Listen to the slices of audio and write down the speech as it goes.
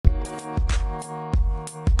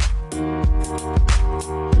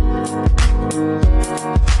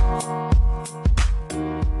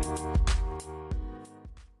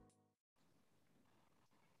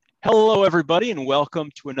Hello, everybody, and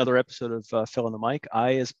welcome to another episode of Phil on the Mic.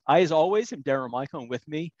 I, as always, am Darren Michael, and with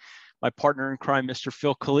me, my partner in crime, Mr.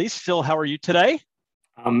 Phil Calise. Phil, how are you today?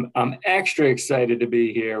 I'm extra excited to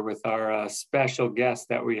be here with our special guest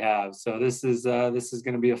that we have. So this is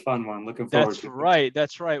going to be a fun one. Looking forward to it.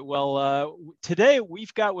 That's right. Well, today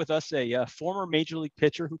we've got with us a former Major League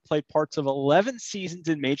pitcher who played parts of 11 seasons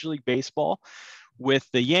in Major League Baseball with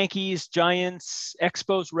the Yankees, Giants,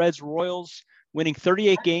 Expos, Reds, Royals, winning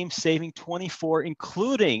 38 games, saving 24,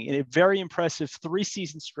 including in a very impressive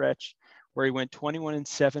 3-season stretch where he went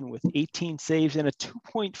 21-7 with 18 saves and a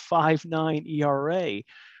 2.59 ERA.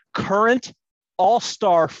 Current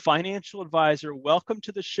all-star financial advisor. Welcome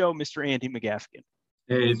to the show, Mr. Andy McGaffigan.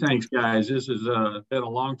 Hey, thanks, guys. This has been a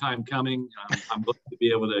long time coming. I'm glad to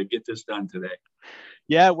be able to get this done today.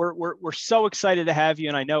 Yeah, we're so excited to have you,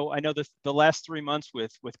 and I know the last 3 months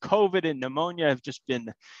with COVID and pneumonia have just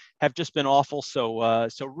been awful. So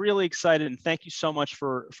really excited, and thank you so much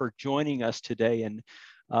for joining us today. And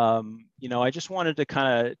I just wanted to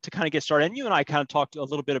kind of get started. And you and I kind of talked a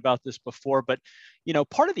little bit about this before, but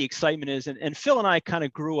part of the excitement is, and Phil and I kind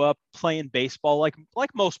of grew up playing baseball like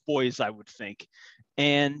most boys, I would think,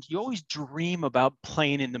 and you always dream about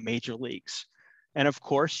playing in the major leagues. And of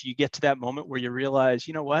course, you get to that moment where you realize,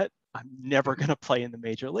 you know what, I'm never going to play in the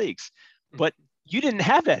major leagues. But you didn't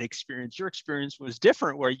have that experience. Your experience was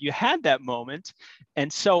different, where you had that moment.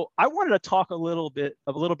 And so I wanted to talk a little bit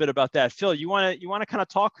about that. Phil, you want to kind of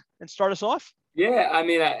talk and start us off? Yeah, I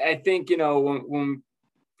mean, I think when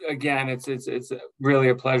again, it's really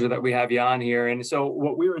a pleasure that we have you on here. And so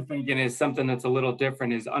what we were thinking is something that's a little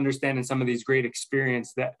different, is understanding some of these great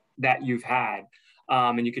experience that you've had.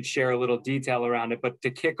 And you could share a little detail around it. But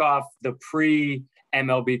to kick off the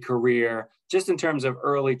pre-MLB career, just in terms of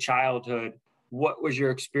early childhood, what was your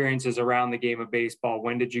experiences around the game of baseball?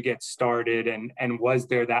 When did you get started? And was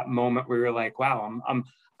there that moment where you're like, wow,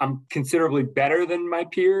 I'm considerably better than my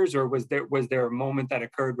peers? Or was there a moment that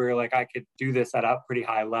occurred where you're like, I could do this at a pretty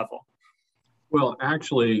high level? Well,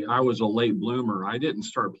 actually, I was a late bloomer. I didn't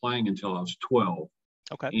start playing until I was 12.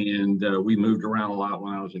 Okay. And we moved around a lot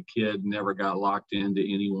when I was a kid, never got locked into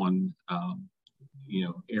any one,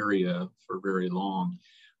 area for very long.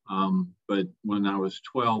 But when I was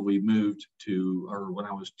 12, when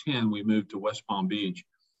I was 10, we moved to West Palm Beach.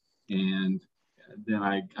 And then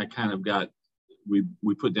I kind of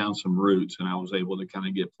we put down some roots, and I was able to kind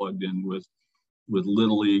of get plugged in with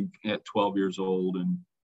Little League at 12 years old,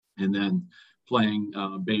 and then playing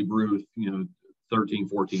Babe Ruth, 13,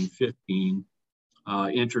 14, 15.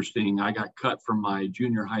 Interesting, I got cut from my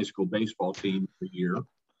junior high school baseball team for a year.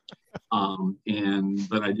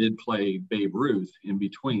 But I did play Babe Ruth in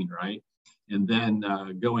between, right? And then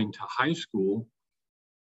going to high school,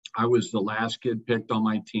 I was the last kid picked on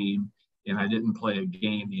my team, and I didn't play a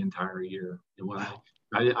game the entire year. And when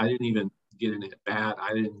I didn't even get an at bat.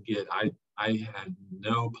 I had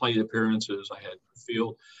no plate appearances. I had no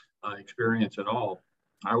field experience at all.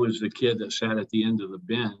 I was the kid that sat at the end of the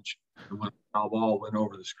bench, and when the ball went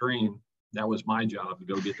over the screen, that was my job to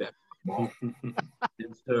go get that ball.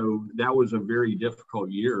 And so that was a very difficult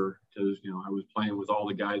year because, I was playing with all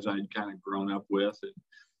the guys I'd kind of grown up with. And,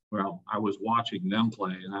 I was watching them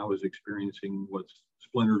play, and I was experiencing what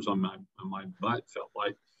splinters on my butt felt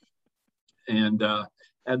like. And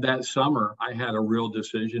at that summer, I had a real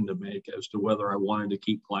decision to make as to whether I wanted to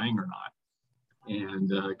keep playing or not. And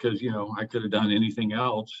because, I could have done anything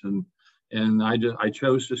else. And I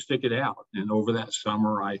chose to stick it out. And over that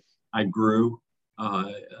summer, I grew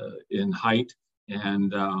in height,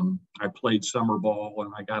 and I played summer ball,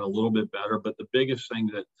 and I got a little bit better. But the biggest thing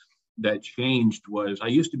that changed was I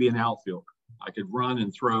used to be an outfielder. I could run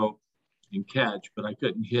and throw and catch, but I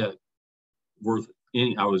couldn't hit worth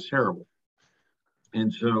any. I was terrible.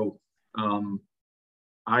 And so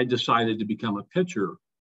I decided to become a pitcher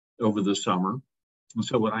over the summer. And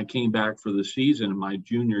so when I came back for the season in my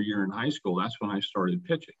junior year in high school, that's when I started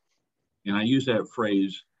pitching. And I use that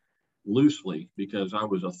phrase loosely because I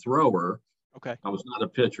was a thrower. Okay. I was not a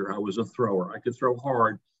pitcher. I was a thrower. I could throw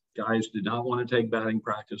hard. Guys did not want to take batting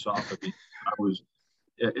practice off of me.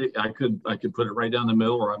 I could put it right down the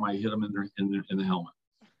middle, or I might hit them in the helmet.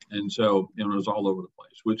 And so, it was all over the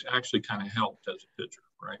place, which actually kind of helped as a pitcher,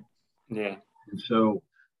 right? Yeah. And so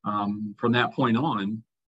from that point on,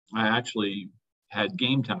 I actually had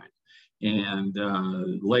game time. And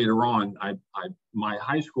later on, my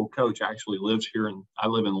high school coach actually lives here, and I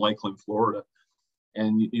live in Lakeland, Florida.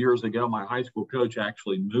 And years ago, my high school coach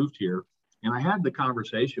actually moved here, and I had the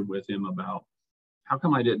conversation with him about how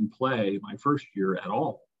come I didn't play my first year at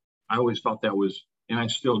all. I always thought that was, and I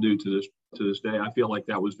still do to this day, I feel like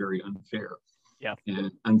that was very unfair. Yeah.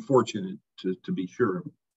 And unfortunate to be sure.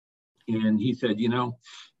 And he said, you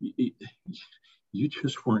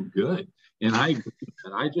just weren't good. And I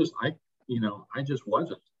just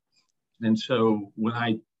wasn't. And so when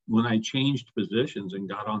I changed positions and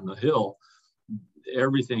got on the hill,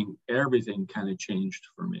 everything kind of changed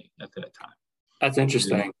for me at that time. That's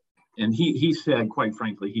interesting. And he said, quite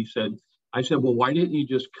frankly, I said, well, why didn't you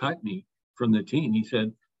just cut me from the team? He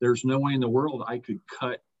said, there's no way in the world I could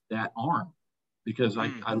cut that arm, because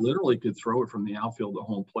I literally could throw it from the outfield to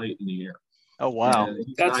home plate in the air. Oh, wow.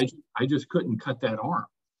 I just couldn't cut that arm.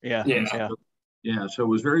 Yeah. So it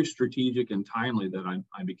was very strategic and timely that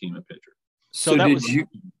I became a pitcher. So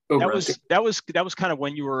that was kind of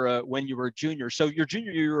when you were a junior. So your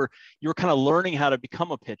junior year, you were kind of learning how to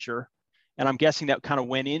become a pitcher, and I'm guessing that kind of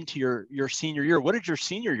went into your senior year. What did your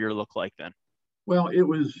senior year look like then? Well, it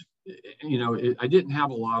was, I didn't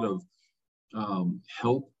have a lot of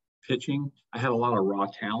help pitching. I had a lot of raw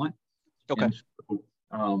talent. Okay. And so,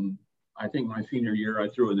 I think my senior year I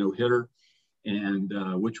threw a no-hitter, and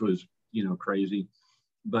which was crazy,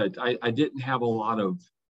 but I didn't have a lot of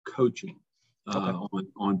coaching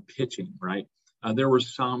on pitching. Right. There were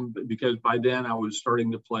some, because by then I was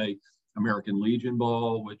starting to play American Legion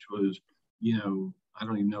ball, which was, I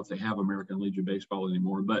don't even know if they have American Legion baseball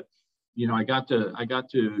anymore, but I got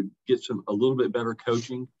to get a little bit better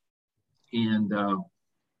coaching, and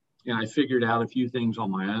I figured out a few things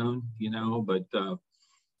on my own, but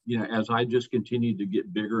as I just continued to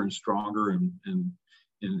get bigger and stronger and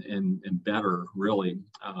better, really,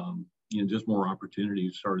 just more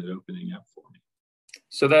opportunities started opening up for me.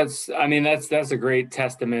 So that's a great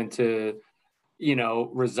testament to,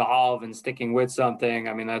 resolve and sticking with something.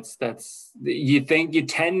 I mean, that's you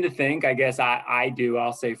tend to think, I guess I do,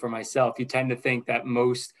 I'll say for myself, you tend to think that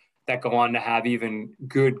most that go on to have even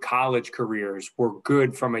good college careers were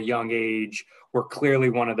good from a young age, were clearly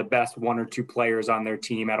one of the best one or two players on their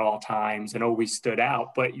team at all times and always stood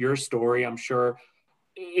out. But your story, I'm sure,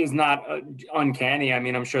 is not uncanny. I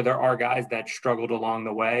mean, I'm sure there are guys that struggled along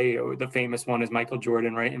the way. The famous one is Michael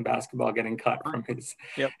Jordan, right, in basketball, getting cut from his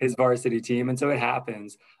varsity team. And so it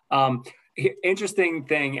happens. Interesting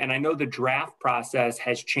thing, and I know the draft process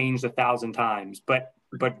has changed 1,000 times, but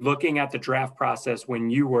looking at the draft process when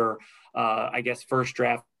you were, I guess, first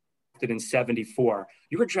drafted in 74,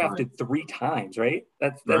 you were drafted 3 times, right?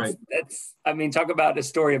 That's I mean, talk about a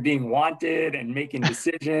story of being wanted and making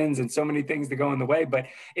decisions and so many things to go in the way. But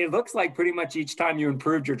it looks like pretty much each time you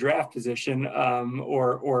improved your draft position,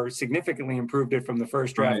 or significantly improved it from the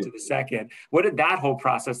first draft to the second. What did that whole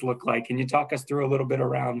process look like? Can you talk us through a little bit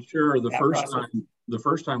around? Sure. The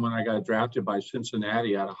first time when I got drafted by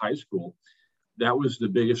Cincinnati out of high school, that was the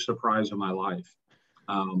biggest surprise of my life.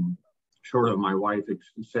 Short of my wife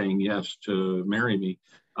saying yes to marry me,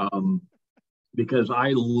 because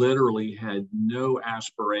I literally had no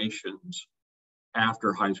aspirations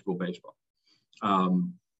after high school baseball. I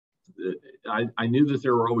knew that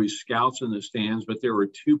there were always scouts in the stands, but there were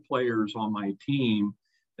 2 players on my team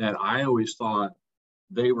that I always thought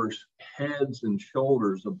they were heads and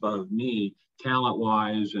shoulders above me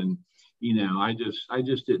talent-wise, and I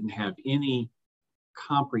just didn't have any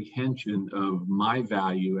comprehension of my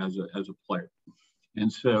value as a player. And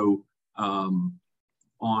so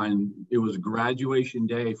it was graduation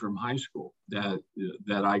day from high school that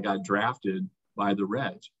I got drafted by the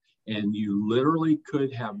Reds, and you literally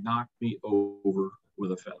could have knocked me over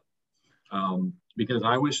with a feather, because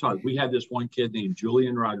I always thought we had this one kid named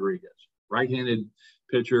Julian Rodriguez, right-handed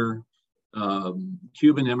pitcher,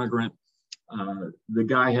 Cuban immigrant. The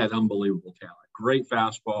guy had unbelievable talent, great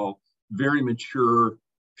fastball, very mature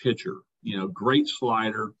pitcher, great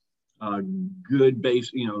slider, good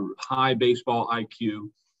base, high baseball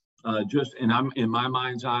IQ. And I'm in my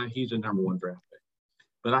mind's eye, he's a number 1 draft pick.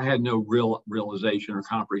 But I had no realization or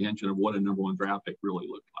comprehension of what a number 1 draft pick really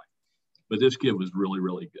looked like. But this kid was really,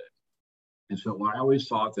 really good. And so I always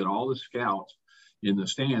thought that all the scouts in the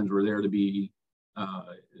stands were there to be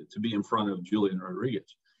in front of Julian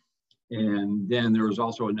Rodriguez. And then there was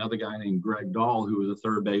also another guy named Greg Dahl, who was a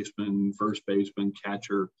third baseman, first baseman,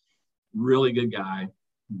 catcher, really good guy,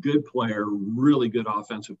 good player, really good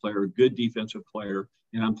offensive player, good defensive player.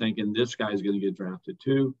 And I'm thinking this guy's going to get drafted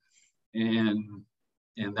too. And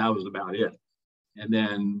that was about it. And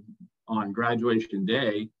then on graduation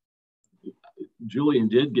day, Julian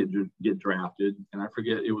did get drafted. And I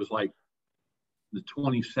forget, it was like the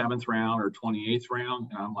 27th round or 28th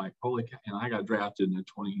round. And I'm like, holy cow. And I got drafted in the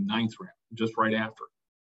 29th round, just right after.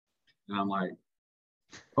 And I'm like,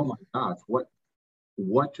 oh my gosh,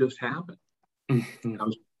 what just happened? I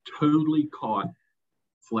was totally caught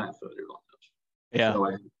flat-footed on this. Yeah.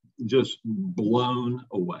 So just blown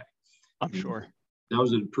away. I'm sure. That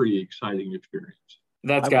was a pretty exciting experience.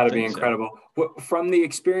 That's got to be incredible. So. From the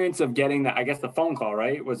experience of getting I guess the phone call,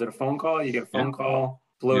 right? Was it a phone call? You get a phone call,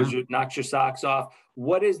 knocks your socks off.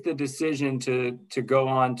 What is the decision to go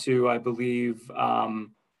on to, I believe,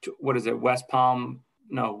 what is it? West Palm?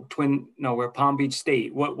 No, we're Palm Beach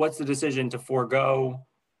State. What's the decision to forego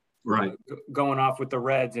going off with the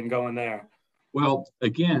Reds and going there? Well,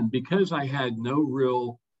 again, because I had no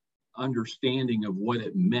real understanding of what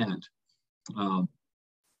it meant,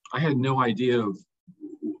 I had no idea of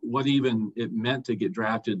what even it meant to get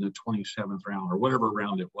drafted in the 27th round or whatever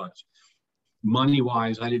round it was.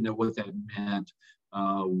 Money-wise, I didn't know what that meant.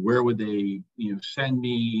 Where would they, send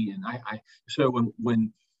me? And so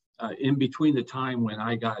when in between the time when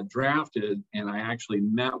I got drafted and I actually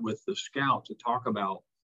met with the scout to talk about,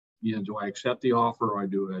 do I accept the offer or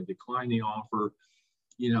do I decline the offer?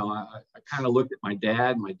 I kind of looked at my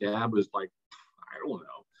dad. My dad was like, I don't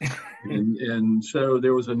know. and so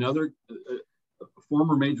there was another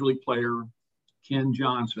former major league player, Ken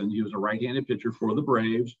Johnson. He was a right-handed pitcher for the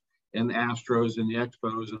Braves and the Astros and the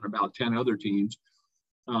Expos and about 10 other teams.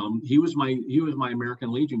 He was my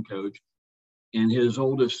American Legion coach, and his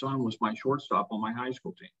oldest son was my shortstop on my high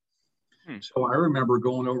school team. So I remember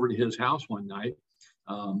going over to his house one night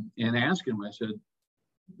and asking him, I said,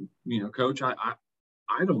 Coach,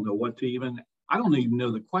 I don't know what to I don't even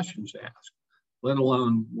know the questions to ask, let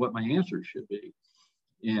alone what my answers should be.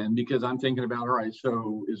 And because I'm thinking about, all right,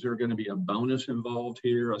 so is there going to be a bonus involved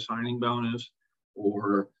here, a signing bonus,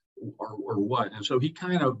 or what? And so he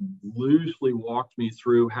kind of loosely walked me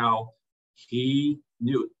through how he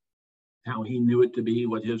knew it to be,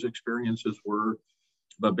 what his experiences were.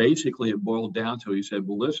 But basically it boiled down to, he said,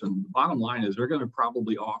 well, listen, the bottom line is they're going to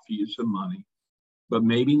probably offer you some money, but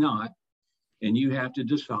maybe not. And you have to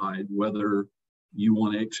decide whether you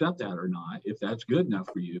want to accept that or not, if that's good enough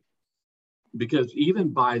for you. Because even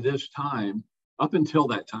by this time, up until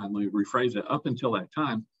that time, let me rephrase it, up until that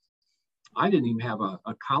time, I didn't even have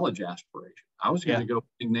a college aspiration. I was going to go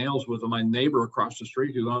pick nails with my neighbor across the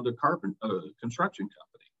street who owned a construction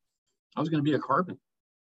company. I was going to be a carpenter,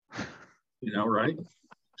 right?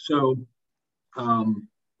 So,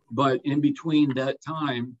 but in between that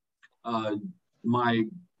time, my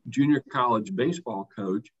junior college baseball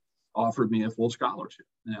coach offered me a full scholarship.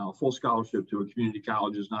 Now, a full scholarship to a community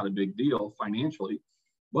college is not a big deal financially,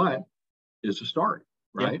 but it's a start,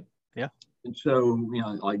 right? Yeah. And so,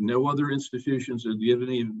 like no other institutions had given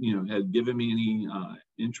me any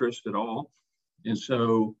interest at all. And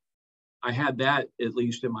so I had that at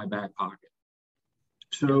least in my back pocket.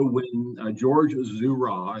 So when George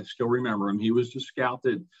Zura, I still remember him, he was the scout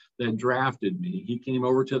that drafted me. He came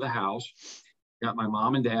over to the house, got my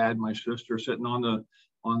mom and dad, my sister sitting on the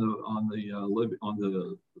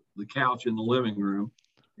couch in the living room,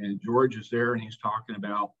 and George is there and he's talking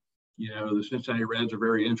about, the Cincinnati Reds are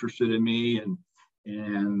very interested in me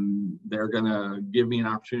and they're gonna give me an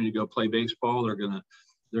opportunity to go play baseball. They're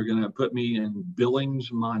gonna put me in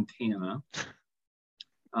Billings, Montana,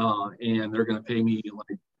 and they're gonna pay me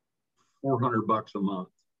like $400 a month.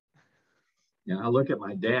 And I look at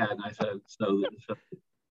my dad and I said, so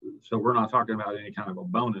we're not talking about any kind of a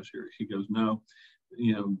bonus here. He goes, no,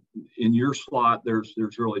 in your slot, there's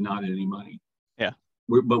really not any money. Yeah.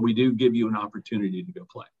 But we do give you an opportunity to go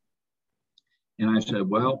play. And I said,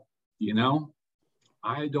 well,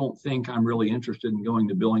 I don't think I'm really interested in going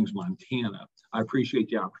to Billings, Montana. I appreciate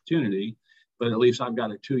the opportunity, but at least I've got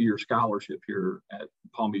a 2-year scholarship here at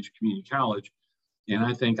Palm Beach Community College, and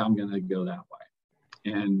I think I'm going to go that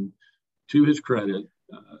way. And to his credit,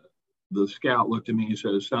 the scout looked at me and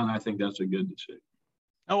said, son, I think that's a good decision.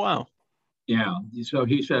 Oh, wow. Yeah. So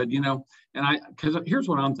he said, because here's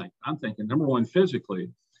what I'm thinking. I'm thinking, number one, physically,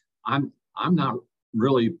 I'm not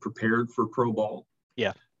really prepared for pro ball.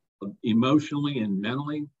 Yeah. Emotionally and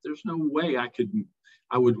mentally, there's no way I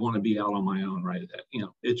would want to be out on my own right at that.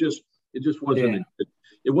 It just wasn't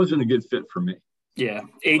it wasn't a good fit for me. Yeah.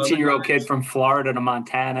 18-year-old kid from Florida to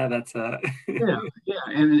Montana. That's yeah.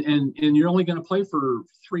 And you're only going to play for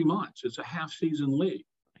 3 months. It's a half season league.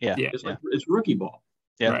 Yeah. It's rookie ball.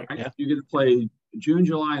 Yeah. Right? Yeah. You get to play June,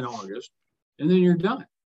 July, and August, and then you're done.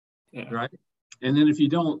 Yeah. Right. And then if you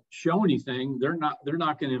don't show anything, they're not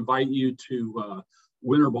going to invite you to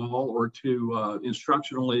winter ball or to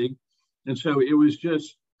instructional league. And so it was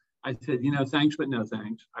just, I said, thanks, but no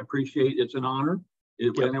thanks. I appreciate it's an honor.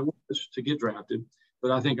 And it was to get drafted, but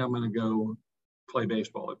I think I'm going to go play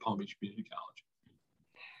baseball at Palm Beach Community College.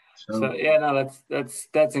 So yeah, no,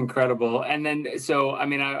 that's incredible. And then, so, I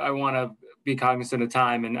mean, I want to be cognizant of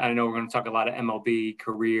time, and I know we're going to talk a lot of MLB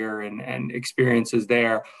career and experiences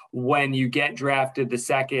there. When you get drafted the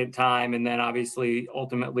second time, and then obviously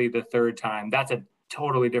ultimately the third time, that's a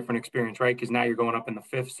totally different experience, right? Because now you're going up in the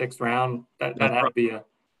 5th, 6th round. That had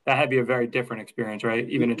to be a very different experience, right?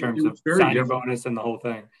 Even in terms of signing bonus and the whole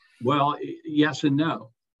thing. Well, yes and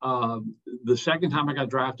no. The second time I got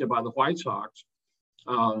drafted by the White Sox,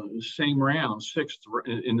 same round,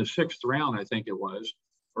 in the 6th round, I think it was,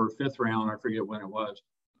 or 5th round, I forget when it was.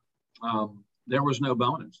 There was no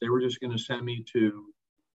bonus. They were just going to send me to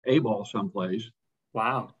A-ball someplace.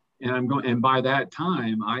 Wow. And by that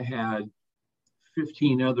time, I had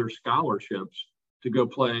 15 other scholarships to go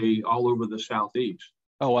play all over the Southeast.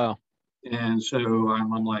 Oh, wow. And so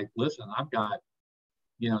I'm like, listen, I've got,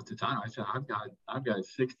 at the time I said, I've got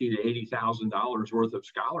 $60,000 to $80,000 worth of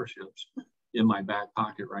scholarships in my back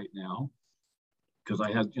pocket right now. Because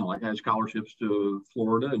I had, I had scholarships to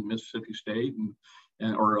Florida and Mississippi State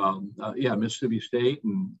Mississippi State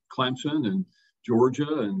and Clemson and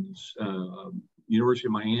Georgia and University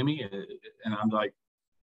of Miami. And I'm like,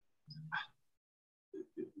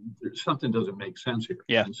 something doesn't make sense here.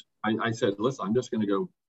 Yeah. So I said, listen, I'm just going to go,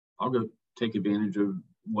 I'll go take advantage of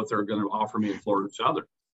what they're going to offer me at Florida Southern.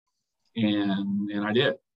 And I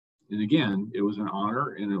did. And again, it was an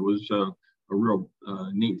honor, and it was a real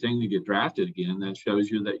neat thing to get drafted again. That shows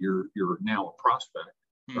you that you're now a prospect,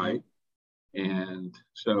 right? And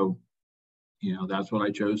so, that's what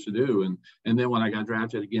I chose to do. And then when I got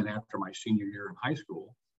drafted again after my senior year in high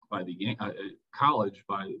school by the college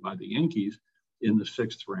by the Yankees in the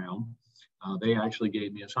 6th round, they actually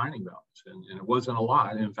gave me a signing bonus, and it wasn't a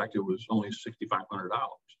lot. In fact, it was only $6,500.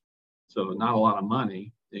 So not a lot of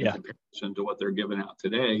money in comparison to what they're giving out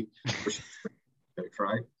today for picks,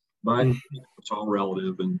 right? But it's all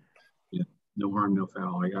relative, and no harm, no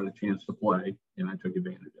foul. I got a chance to play, and I took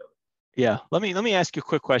advantage of it. Yeah, let me ask you a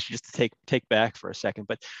quick question just to take back for a second.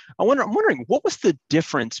 But I'm wondering what was the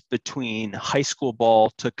difference between high school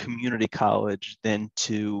ball to community college than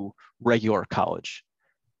to regular college?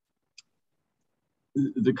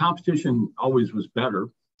 The competition always was better.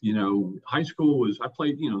 High school I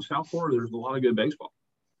played, South Florida, there's a lot of good baseball.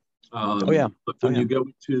 But when you go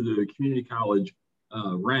to the community college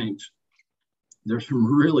ranks, there's some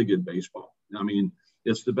really good baseball. I mean,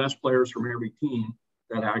 it's the best players from every team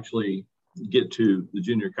that actually get to the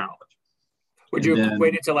junior college. Would you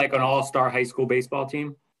equate it to like an all-star high school baseball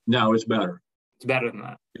team? No, it's better. It's better than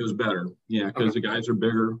that. It was better. Yeah, because the guys are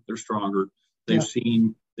bigger, they're stronger. They've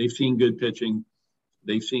seen good pitching.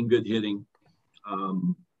 They've seen good hitting.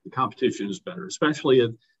 The competition is better, especially at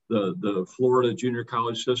the Florida junior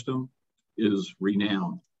college system is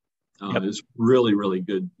renowned. It's really, really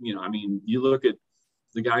good. You look at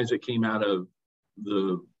the guys that came out of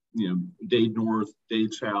the, Dade North,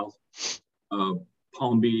 Dade South,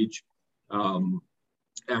 Palm Beach,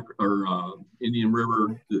 Indian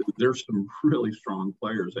River. There's some really strong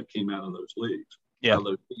players that came out of those leagues, out of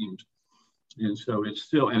those teams. And so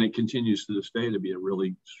it continues to this day to be a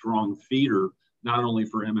really strong feeder, not only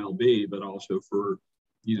for MLB, but also for,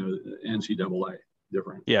 NCAA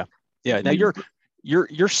different. Yeah. Yeah. Now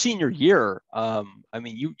your senior year,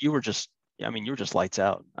 you were just lights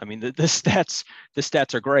out. I mean, the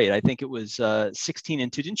stats are great. I think it was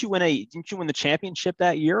 16-2. Didn't you win the championship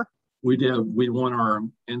that year? We did. We won our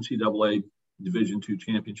NCAA Division II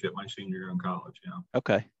championship my senior year in college. Yeah.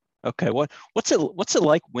 Okay. What's it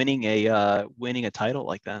like winning a title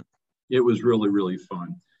like that? It was really, really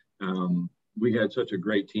fun. We had such a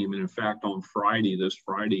great team. And in fact, on this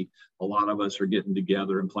Friday, a lot of us are getting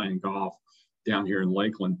together and playing golf down here in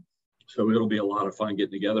Lakeland. So it'll be a lot of fun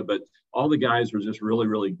getting together. But all the guys were just really,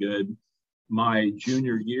 really good. My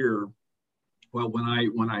junior year, when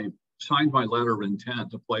I signed my letter of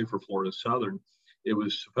intent to play for Florida Southern, it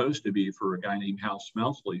was supposed to be for a guy named Hal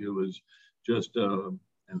Smelsley, who was just an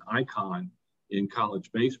icon in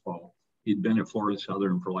college baseball. He'd been at Florida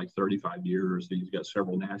Southern for like 35 years. He's got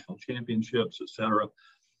several national championships, et cetera.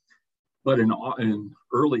 But in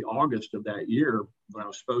early August of that year, when I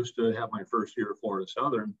was supposed to have my first year at Florida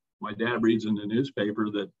Southern, my dad reads in the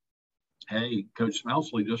newspaper that, hey, Coach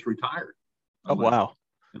Smelsley just retired. Wow.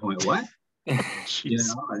 I went, what?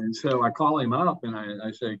 And so I call him up and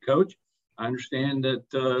I say, Coach, I understand that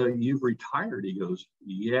you've retired. He goes,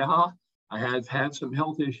 yeah, I have had some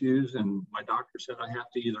health issues, and my doctor said I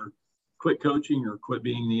have to either quit coaching or quit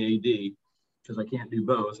being the AD because I can't do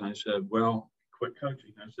both. And I said, well, quit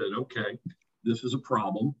coaching. I said, okay, this is a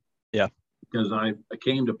problem. Yeah. Because I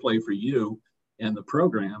came to play for you and the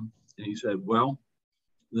program. And he said, well,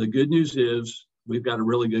 the good news is we've got a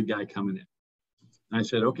really good guy coming in. And I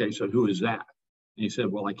said, okay, so who is that? And he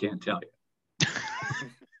said, well, I can't tell you.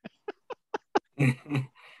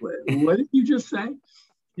 What did you just say?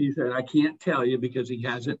 He said, I can't tell you because he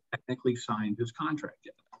hasn't technically signed his contract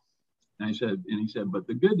yet. And he said, but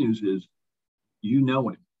the good news is, you know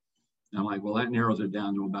him. And I'm like, well, that narrows it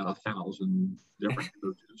down to about 1,000 different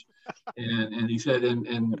coaches. And he said,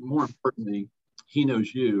 and more importantly, he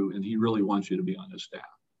knows you and he really wants you to be on his staff.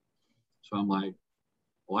 So I'm like,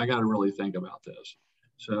 well, I got to really think about this.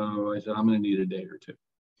 So I said, I'm going to need a day or two.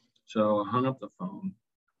 So I hung up the phone,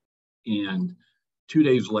 and 2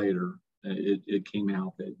 days later, it came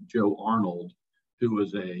out that Joe Arnold, who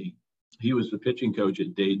was the pitching coach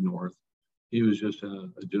at Dade North. He was just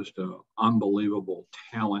a unbelievable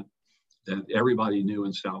talent that everybody knew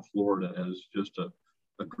in South Florida as just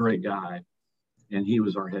a great guy, and he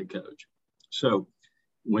was our head coach. So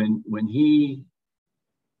when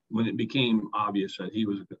it became obvious that he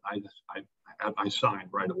was, I signed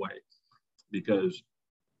right away because,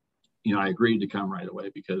 I agreed to come right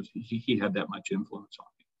away because he had that much influence on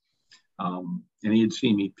me. And he had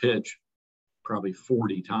seen me pitch probably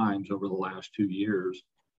 40 times over the last 2 years,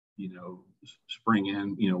 spring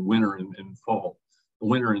and, winter and fall,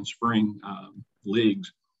 winter and spring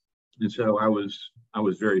leagues. And so I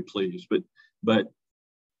was very pleased, but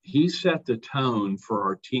he set the tone for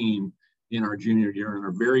our team in our junior year. In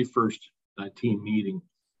our very first team meeting,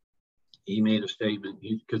 he made a statement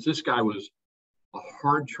because this guy was a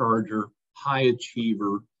hard charger, high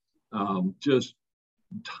achiever, just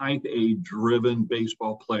type A driven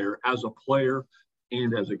baseball player as a player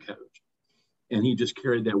and as a coach. And he just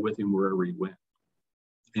carried that with him wherever he went.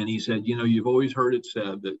 And he said, you've always heard it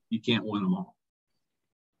said that you can't win them all.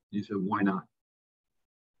 He said, why not?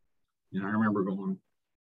 I remember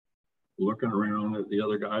looking around at the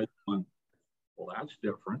other guys going, well, that's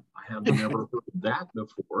different. I have never heard that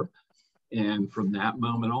before. And from that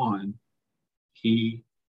moment on, he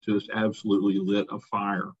just absolutely lit a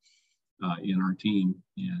fire in our team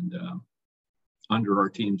and under our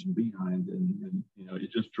team's behind. And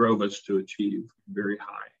it just drove us to achieve very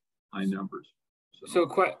high numbers. So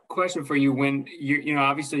question for you, when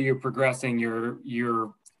obviously you're progressing,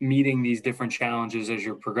 you're meeting these different challenges as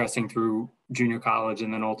you're progressing through junior college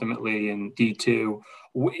and then ultimately in D2,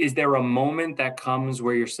 is there a moment that comes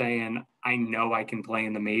where you're saying, I know I can play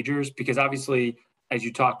in the majors? Because obviously, as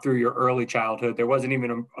you talk through your early childhood, there wasn't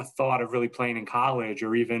even a thought of really playing in college,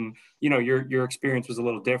 or even, your experience was a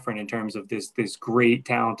little different in terms of this great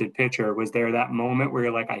talented pitcher. Was there that moment where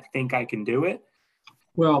you're like, I think I can do it?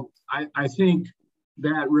 Well, I think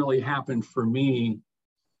that really happened for me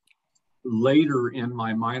later in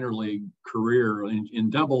my minor league career in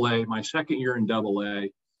Double-A. My second year in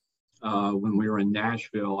Double-A, when we were in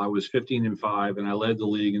Nashville, I was 15-5, and I led the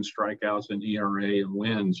league in strikeouts and ERA and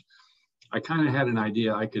wins. I kind of had an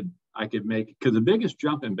idea I could make, because the biggest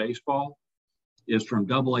jump in baseball is from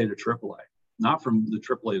Double-A to Triple-A, not from the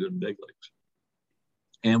Triple-A to the big leagues.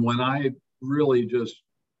 And when I really just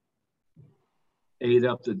ate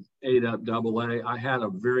up Double-A, I had a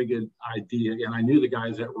very good idea, and I knew the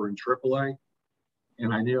guys that were in Triple-A,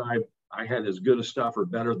 and I knew I had as good a stuff or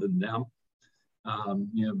better than them.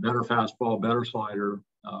 Better fastball, better slider,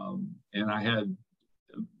 and I had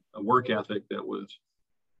a work ethic that was,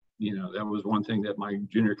 that was one thing that my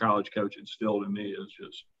junior college coach instilled in me, is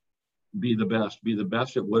just be the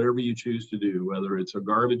best at whatever you choose to do, whether it's a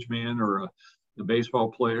garbage man or a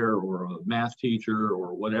baseball player or a math teacher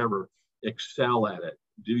or whatever. Excel at it,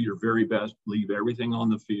 do your very best, leave everything on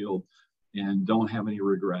the field, and don't have any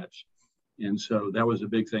regrets. And so that was a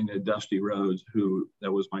big thing that Dusty Rhodes,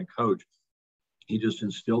 that was my coach, he just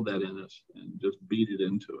instilled that in us and just beat it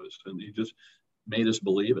into us. And he just made us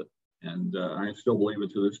believe it. And I still believe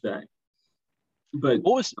it to this day. But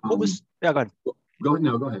what was, yeah, go ahead. Go ahead.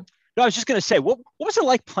 No, go ahead. No, I was just going to say, what was it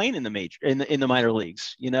like playing in the minor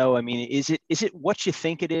leagues? I mean, is it what you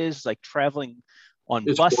think it is, like traveling on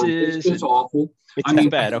buses? It's awful. It's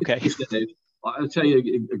bad. Okay. I'll tell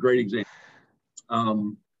you a great example.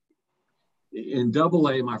 In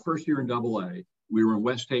Double-A, my first year in Double-A, we were in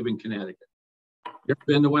West Haven, Connecticut. You ever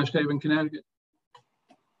been to West Haven, Connecticut?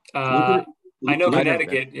 I know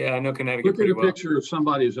Connecticut. Yeah, I know Connecticut pretty well. Look at a picture of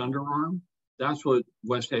somebody's underarm. That's what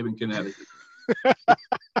West Haven, Connecticut.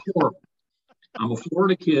 I'm a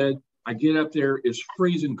Florida kid. I get up there. It's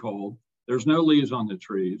freezing cold. There's no leaves on the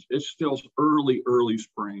trees. It's still early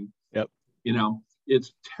spring. Yep.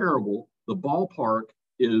 It's terrible. The ballpark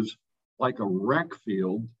is like a rec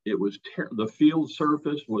field. It was the field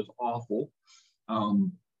surface was awful.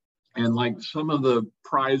 And like some of the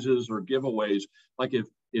prizes or giveaways, like if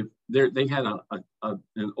they had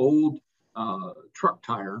an old truck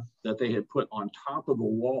tire that they had put on top of the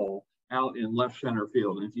wall out in left center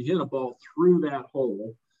field. And if you hit a ball through that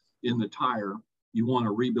hole in the tire, you want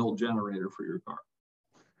a rebuilt generator for your car.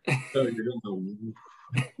 So you're going to,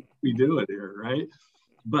 we do it here, right?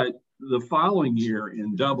 But the following year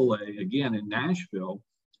in AA, again in Nashville,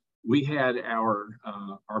 we had our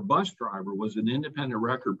bus driver was an independent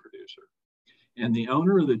record producer. And the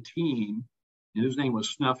owner of the team, and his name was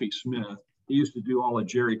Snuffy Smith, he used to do all of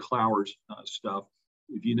Jerry Clower's stuff,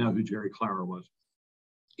 if you know who Jerry Clower was.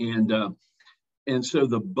 And so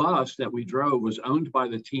the bus that we drove was owned by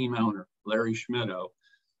the team owner, Larry Schmittou.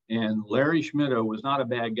 And Larry Schmittou was not a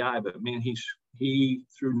bad guy, but man, he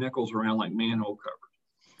threw nickels around like manhole covers,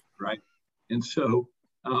 right? And so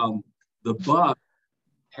the bus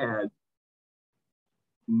had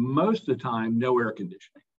most of the time no air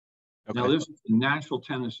conditioning. Okay. Now this is in Nashville,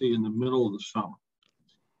 Tennessee, in the middle of the summer.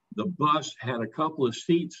 The bus had a couple of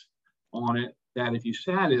seats on it that if you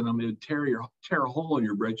sat in them, it would tear a hole in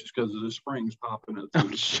your britches because of the springs popping out. Oh,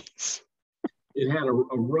 it had a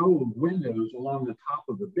row of windows along the top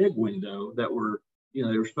of the big window that were,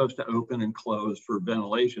 they were supposed to open and close for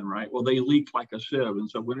ventilation, right? Well, they leaked like a sieve. And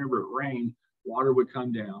so whenever it rained, water would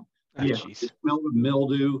come down. Oh, yeah, geez. It smelled of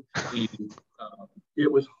mildew, and it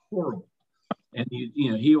was horrible. And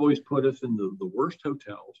he always put us in the worst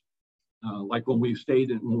hotels. Like when we played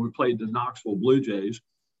the Knoxville Blue Jays,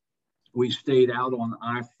 we stayed out on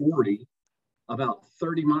I-40 about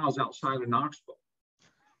 30 miles outside of Knoxville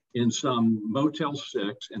in some Motel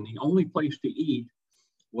 6, and the only place to eat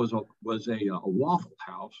was a Waffle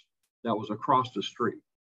House that was across the street.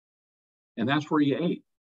 And that's where you ate,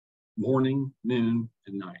 morning, noon,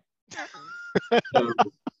 and night. So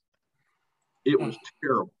it was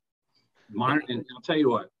terrible. And I'll tell you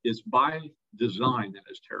what, it's by design that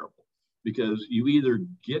is terrible, because you either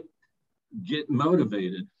get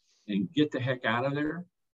motivated and get the heck out of there,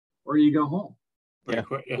 or you go home. Yeah.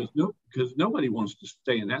 Because nobody wants to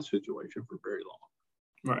stay in that situation for very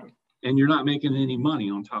long. Right. And you're not making any money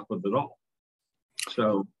on top of it all.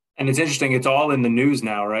 So. And it's interesting, it's all in the news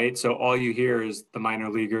now, right? So all you hear is the minor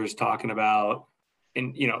leaguers talking about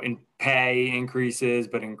in pay increases,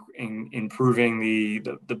 but in improving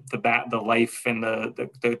the life and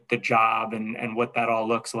the job and what that all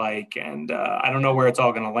looks like. And I don't know where it's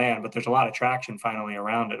all going to land, but there's a lot of traction finally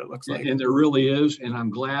around it, it looks like. And there really is, and I'm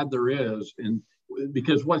glad there is. And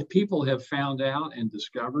because what people have found out and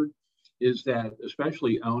discovered is that,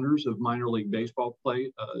 especially owners of minor league baseball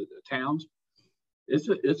towns,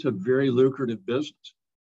 it's a very lucrative business.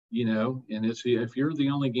 And if you're the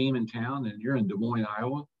only game in town and you're in Des Moines,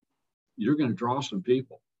 Iowa, you're going to draw some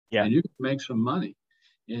people. Yeah. And you can make some money.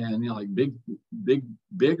 And like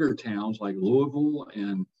bigger towns like Louisville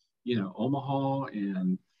and Omaha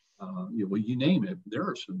and you name it,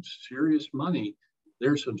 there's some serious money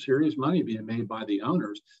being made by the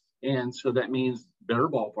owners. And so that means better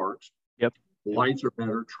ballparks. Yep. Lights are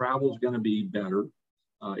better, travel's going to be better.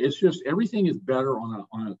 It's just everything is better on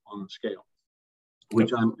a scale,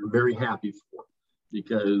 which I'm very happy for,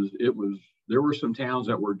 because there were some towns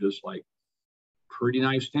that were just like pretty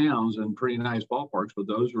nice towns and pretty nice ballparks, but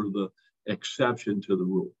those were the exception to the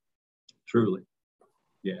rule. Truly.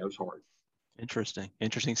 Yeah, it was hard. Interesting.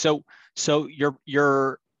 So you're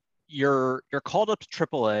called up to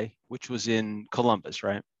AAA, which was in Columbus,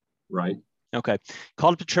 right? Right. Okay.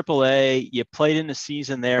 Called up to AAA, you played in the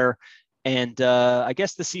season there, and I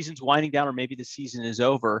guess the season's winding down, or maybe the season is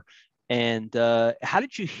over. And how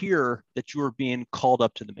did you hear that you were being called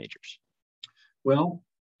up to the majors? Well,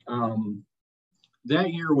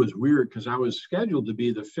 that year was weird because I was scheduled to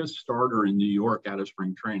be the 5th starter in New York out of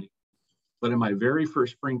spring training. But in my very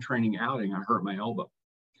first spring training outing, I hurt my elbow.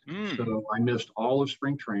 So I missed all of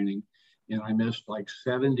spring training, and I missed like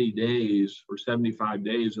 70 days or 75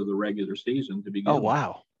 days of the regular season to begin with.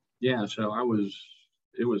 Wow. Yeah, so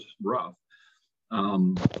it was rough.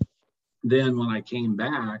 Then when I came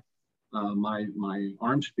back, my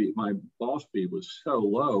arm speed, my ball speed was so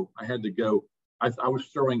low, I had to go. I was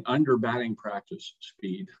throwing under batting practice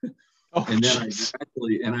speed, and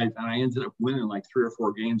then I ended up winning like 3 or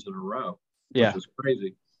 4 games in a row, which was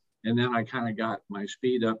crazy. And then I kind of got my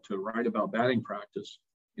speed up to right about batting practice,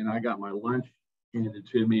 and I got my lunch handed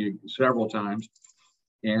to me several times.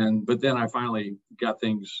 But then I finally got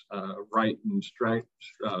things right and straight,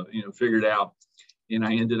 figured out, and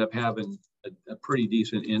I ended up having a pretty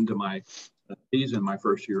decent end to my season, my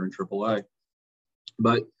first year in AAA.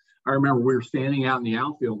 But I remember we were standing out in the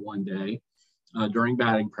outfield one day during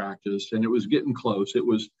batting practice, and it was getting close. It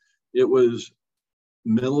was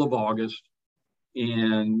middle of August,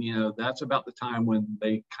 and that's about the time when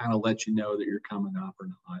they kind of let you know that you're coming up or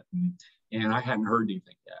not. And I hadn't heard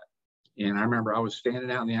anything yet. And I remember I was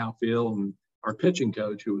standing out in the outfield, and our pitching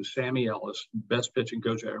coach, who was Sammy Ellis, best pitching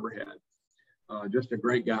coach I ever had, just a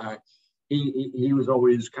great guy. He was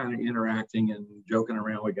always kind of interacting and joking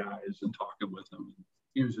around with guys and talking with them.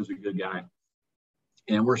 He was just a good guy.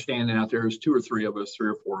 And we're standing out there. There's 2 or 3 of us, 3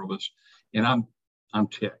 or 4 of us, and I'm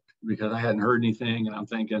ticked because I hadn't heard anything, and I'm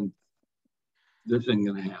thinking this isn't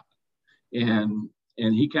going to happen.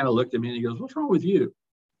 And he kind of looked at me and he goes, "What's wrong with you?"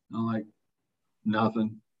 And I'm like,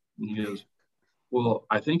 "Nothing." And he goes, "Well,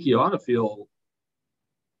 I think you ought to feel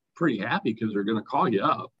pretty happy because they're going to call you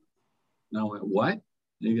up." And I went, "What?" And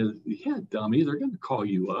he goes, "Yeah, dummy, they're going to call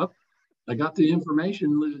you up. I got the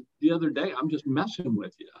information the other day. I'm just messing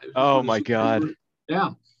with you." Oh my God.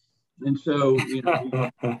 Yeah. And so,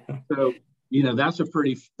 that's a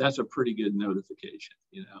pretty good notification,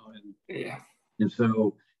 And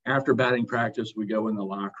so after batting practice, we go in the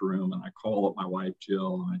locker room and I call up my wife,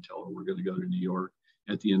 Jill, and I tell her we're going to go to New York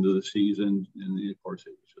at the end of the season. And of course,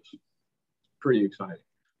 it was just pretty exciting.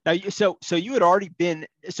 Now, so you had already been,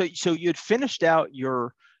 so you had finished out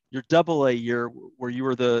your AA year where you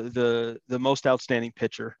were the most outstanding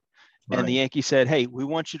pitcher. Right. And the Yankees said, "Hey, we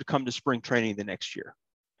want you to come to spring training the next year."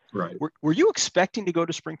 Right. Were you expecting to go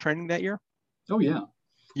to spring training that year? Oh, yeah.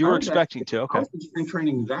 You were expecting to. Okay. I was in spring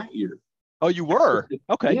training that year. Oh, you were?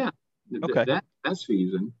 Okay. Yeah. Okay. That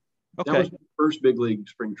season. Okay. That was my first big league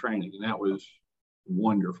spring training, and that was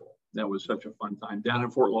wonderful. That was such a fun time down in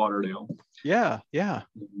Fort Lauderdale. Yeah. Yeah.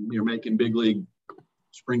 You're making big league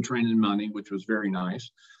spring training money, which was very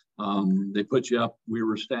nice. They put you up. We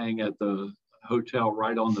were staying at the hotel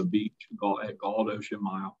right on the beach at Galt Ocean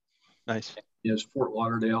Mile. Nice. It's Fort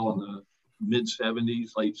Lauderdale in the mid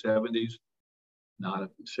 70s, late 70s. Not a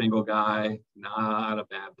single guy, not a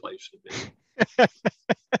bad place to be.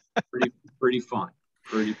 pretty fun.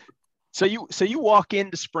 So you walk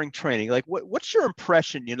into spring training. Like what's your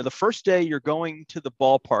impression? The first day you're going to the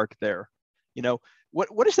ballpark there.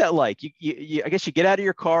 What is that like? You I guess you get out of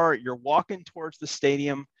your car, you're walking towards the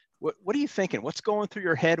stadium. What are you thinking? What's going through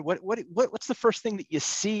your head? What's the first thing that you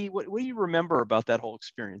see? What do you remember about that whole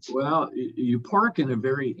experience? Well, you park in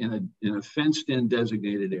a fenced-in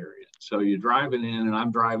designated area. So you're driving in, and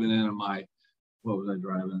I'm driving in what was I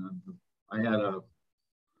driving in?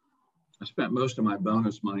 I spent most of my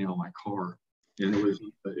bonus money on my car, and it was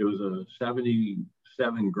a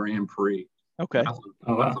 77 Grand Prix. Okay. That's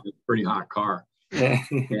a pretty hot car.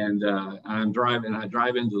 And I drive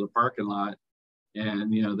into the parking lot.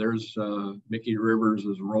 And, there's Mickey Rivers'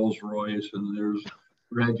 Rolls Royce, and there's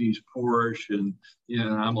Reggie's Porsche. And,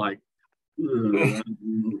 I'm like, I'm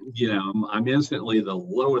instantly the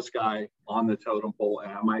lowest guy on the totem pole,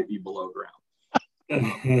 and I might be below ground.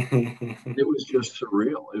 It was just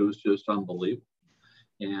surreal. It was just unbelievable.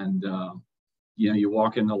 And, you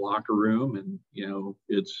walk in the locker room and, you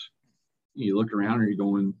look around and you're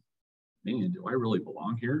going, man, do I really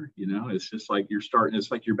belong here? It's just like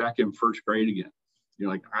it's like you're back in first grade again. You're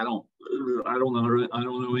like, I don't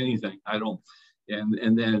know anything.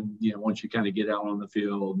 And then, once you kind of get out on the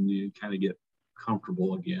field and you kind of get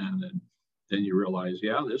comfortable again, and then you realize,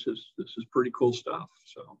 yeah, this is pretty cool stuff.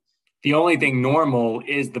 So the only thing normal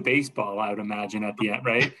is the baseball, I would imagine, at the end,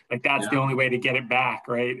 right? Like that's the only way to get it back,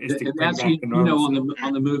 right? Is to bring back the normal.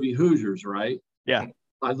 On the movie Hoosiers, right? Yeah.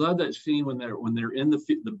 I love that scene when they're in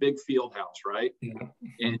the big field house, right? Yeah.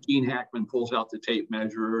 And Gene Hackman pulls out the tape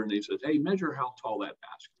measure and he says, "Hey, measure how tall that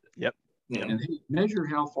basket is." Yep. Yeah. And hey, measure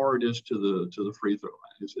how far it is to the free throw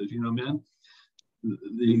line. He says, "Man,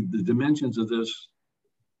 the dimensions of this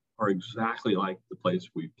are exactly like the place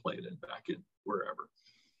we played in back in wherever."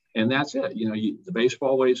 And that's it. The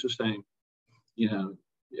baseball weighs the same.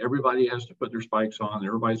 Everybody has to put their spikes on.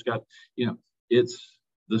 Everybody's got, it's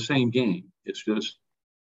the same game. It's just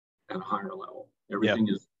at a higher level. Everything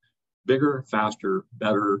is bigger, faster,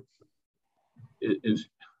 better.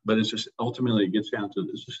 But it's just ultimately it gets down to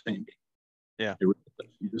it's the same game. Yeah.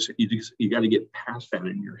 You got to get past that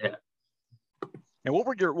in your head. And what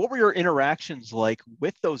were your interactions like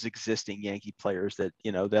with those existing Yankee players that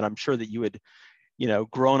that I'm sure that you had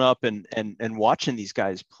grown up and watching these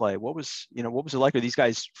guys play? What was it like? Are these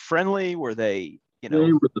guys friendly? Were they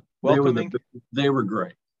welcoming? They were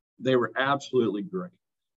great. They were absolutely great.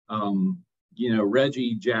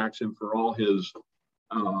 Reggie Jackson, for all his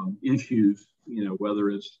issues, whether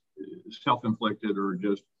it's self-inflicted or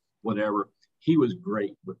just whatever, he was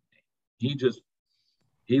great with me.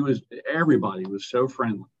 Everybody was so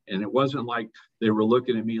friendly. And it wasn't like they were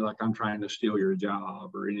looking at me like I'm trying to steal your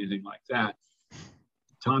job or anything like that.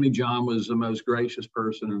 Tommy John was the most gracious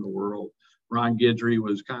person in the world. Ron Guidry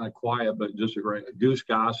was kind of quiet, but just a great. Goose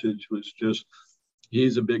Gossage was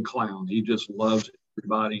he's a big clown. He just loves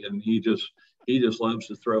everybody, and he just loves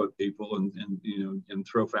to throw at people and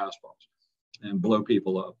throw fastballs and blow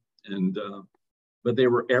people up. And but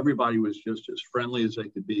everybody was just as friendly as they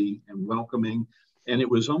could be and welcoming. And it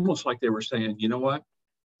was almost like they were saying, you know what,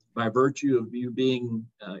 by virtue of you being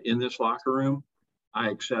in this locker room, I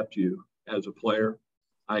accept you as a player.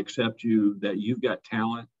 I accept you that you've got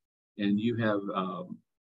talent and you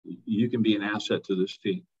can be an asset to this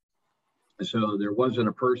team. And so there wasn't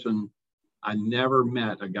a person, I never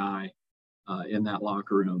met a guy in that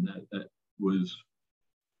locker room that was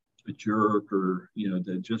a jerk or,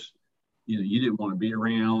 that just, you didn't want to be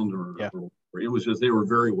around or it was just, they were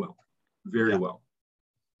very well.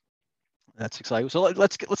 That's exciting. So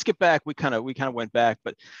let's get back. We kind of went back,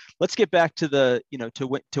 but let's get back to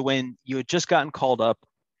to when you had just gotten called up,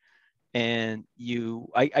 and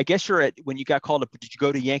I guess when you got called up, did you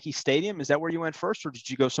go to Yankee Stadium? Is that where you went first, or did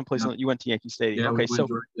you go someplace else? You went to Yankee Stadium. Yeah, okay, we went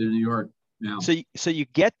to New York. Now. So you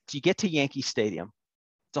get to Yankee Stadium.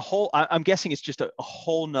 It's a whole. I'm guessing it's just a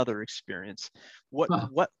whole nother experience. What's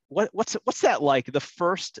that like? The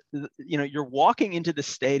first, you're walking into the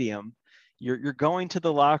stadium. You're going to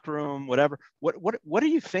the locker room, whatever. What are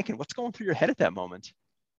you thinking? What's going through your head at that moment?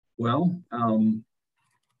 Well,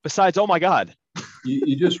 besides, oh my God,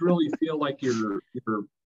 you just really feel like you're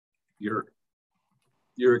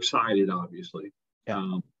excited. Obviously,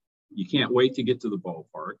 you can't wait to get to the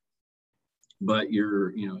ballpark, but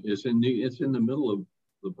it's in the middle of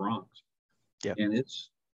the Bronx, and it's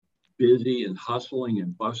busy and hustling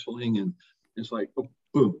and bustling, and it's like, oh,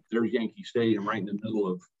 boom, there's Yankee Stadium right in the middle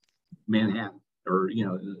of Manhattan or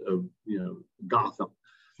Gotham,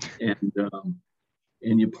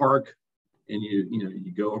 and you park and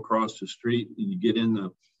you go across the street and you get in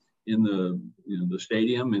the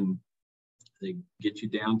stadium, and they get you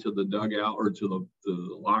down to the dugout or to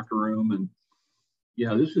the locker room, and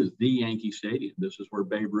this is the Yankee Stadium. This is where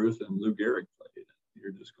Babe Ruth and Lou Gehrig played.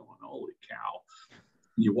 You're just going, holy cow.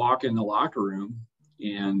 You walk in the locker room,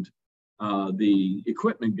 and the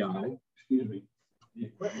equipment guy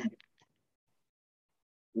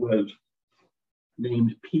was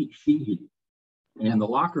named Pete Sheehy, and the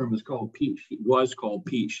locker room was called Pete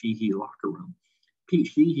Sheehy locker room. Pete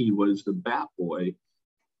Sheehy was the bat boy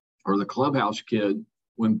or the clubhouse kid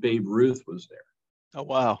when Babe Ruth was there. Oh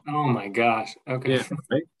wow! Oh my gosh! Okay. Yeah,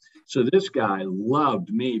 right? So this guy loved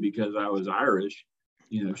me because I was Irish.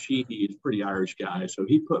 Sheehy is a pretty Irish guy, so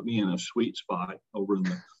he put me in a sweet spot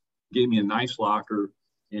gave me a nice locker,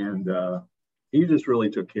 and he just really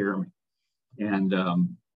took care of me. And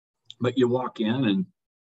but you walk in, and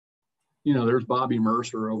there's Bobby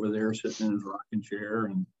Mercer over there sitting in his rocking chair,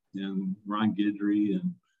 and Ron Guidry,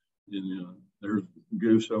 and there's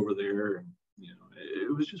Goose over there, and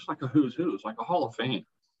it was just like a who's who. It's like a Hall of Fame.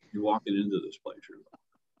 You're walking into this place, you're like,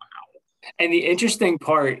 wow. And the interesting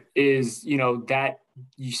part is,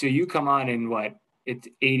 so you come on in it's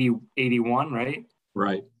 81, right?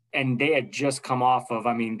 Right. And they had just come off of,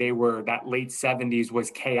 that late 70s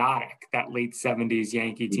was chaotic, that late 70s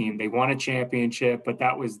Yankee team. They won a championship, but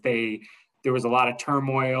there was a lot of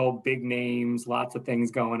turmoil, big names, lots of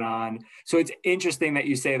things going on. So it's interesting that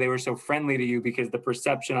you say they were so friendly to you, because the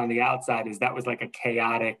perception on the outside is that was like a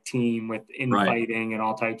chaotic team with infighting and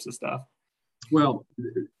all types of stuff. Well,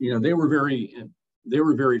 they were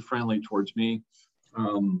very friendly towards me.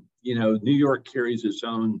 New York carries its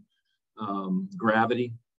own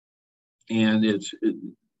gravity, and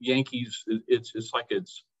Yankees. It's like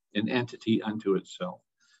it's an entity unto itself.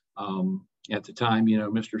 At the time,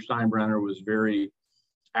 Mr. Steinbrenner was very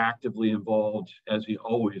actively involved, as he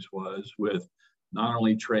always was, with not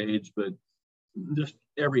only trades but just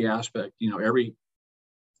every aspect.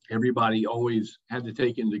 Everybody always had to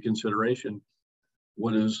take into consideration,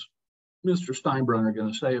 what is Mr. Steinbrenner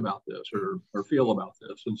going to say about this or feel about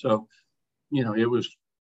this? And so, it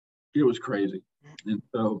was crazy. And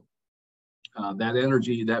so that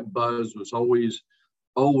energy, that buzz was always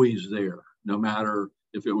there, no matter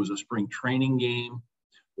if it was a spring training game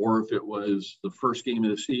or if it was the first game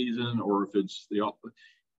of the season or if it's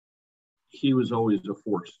he was always a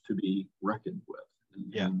force to be reckoned with,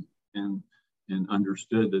 and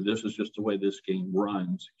understood that this is just the way this game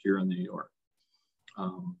runs here in New York.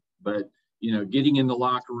 But getting in the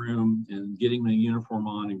locker room and getting the uniform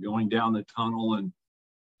on and going down the tunnel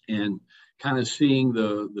and kind of seeing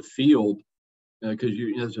the field, because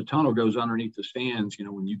as the tunnel goes underneath the stands,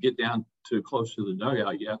 when you get down to close to the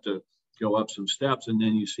dugout, you have to go up some steps, and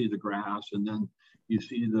then you see the grass, and then you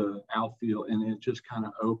see the outfield, and it just kind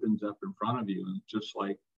of opens up in front of you, and it's just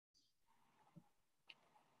like,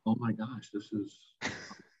 oh my gosh, this is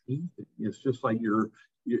amazing. It's just like you're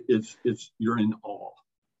in awe.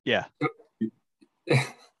 Yeah.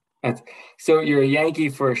 So you're a Yankee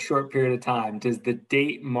for a short period of time. Does the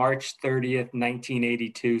date March 30th,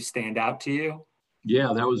 1982 stand out to you?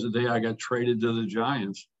 Yeah, that was the day I got traded to the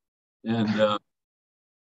Giants. And,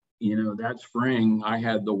 that spring, I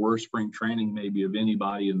had the worst spring training maybe of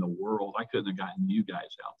anybody in the world. I couldn't have gotten you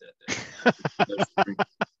guys out that day.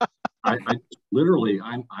 I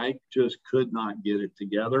just could not get it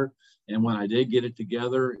together. And when I did get it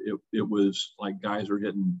together, it was like guys were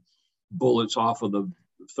hitting bullets off of the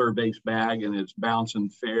third base bag and it's bouncing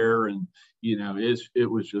fair. And, it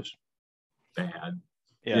was just bad.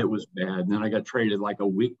 Yeah. It was bad. And then I got traded like a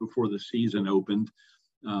week before the season opened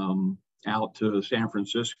out to San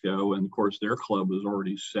Francisco. And of course, their club was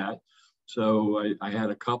already set. So I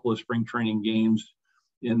had a couple of spring training games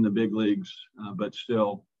in the big leagues, but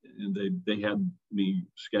still, they had me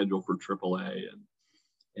scheduled for AAA.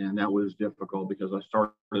 And that was difficult because I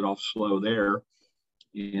started off slow there.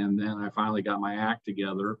 And then I finally got my act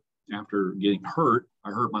together after getting hurt.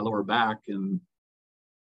 I hurt my lower back in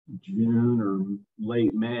June or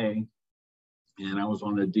late May, and I was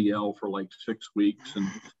on a DL for like 6 weeks and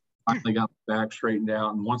finally got my back straightened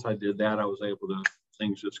out. And once I did that, I was able to,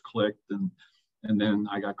 things just clicked. And then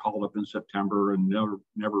I got called up in September and never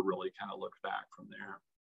really kind of looked back from there.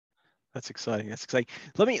 That's exciting. That's exciting.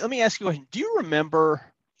 Let me ask you a question. Do you remember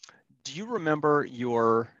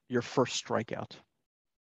your first strikeout?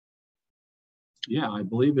 Yeah, I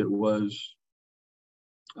believe it was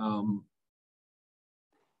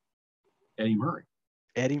Eddie Murray.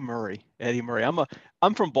 Eddie Murray.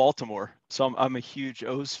 I'm from Baltimore, so I'm a huge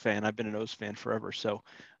O's fan. I've been an O's fan forever. So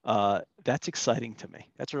that's exciting to me.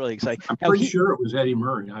 That's really exciting. I'm pretty sure it was Eddie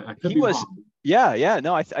Murray. I could be wrong. Yeah.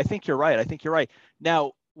 No, I think you're right.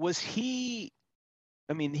 Now, was he?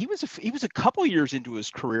 I mean, he was a couple years into his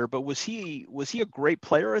career, but was he a great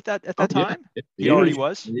player at that time? Yeah. He already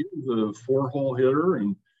was. He was a 4-hole hitter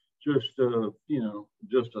and just a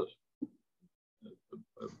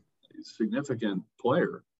significant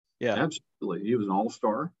player. Yeah, absolutely. He was an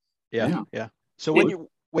all-star. Yeah. So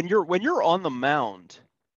when you're on the mound,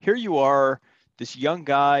 here you are, this young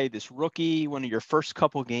guy, this rookie, one of your first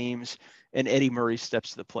couple games, and Eddie Murray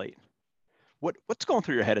steps to the plate. What's going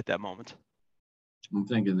through your head at that moment? I'm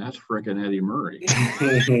thinking that's frickin' Eddie Murray.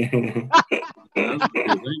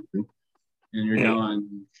 And you're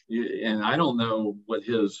going, and I don't know what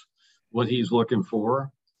he's looking for.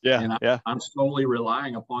 Yeah. And I'm slowly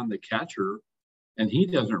relying upon the catcher, and he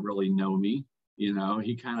doesn't really know me. He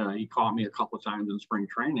caught me a couple of times in spring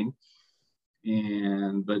training,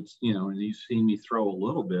 and he's seen me throw a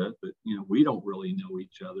little bit, but we don't really know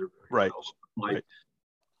each other very well.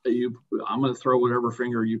 So I'm going to throw whatever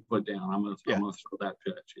finger you put down. I'm going to throw that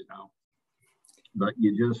pitch. But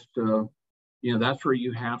you just that's where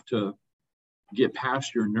you have to get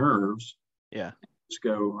past your nerves. Yeah. Just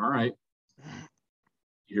go, all right,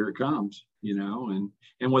 here it comes, and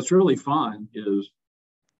what's really fun is,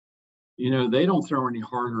 they don't throw any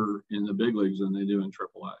harder in the big leagues than they do in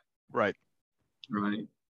AAA. Right.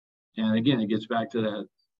 And again, it gets back to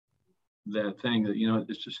that thing that,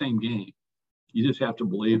 it's the same game. You just have to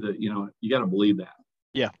believe that, you got to believe that.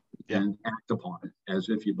 Yeah. And act upon it as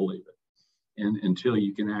if you believe it. And until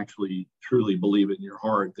you can actually truly believe it in your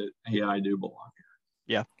heart that, hey, I do belong here.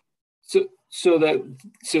 Yeah. So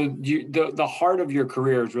the heart of your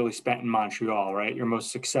career is really spent in Montreal, right? Your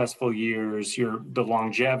most successful years, the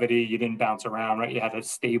longevity, you didn't bounce around, right? You had a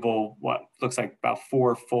stable, what looks like about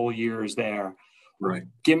 4 full years there. Right.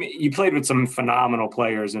 You played with some phenomenal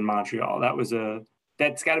players in Montreal.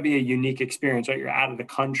 That's got to be a unique experience, right? You're out of the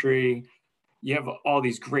country. You have all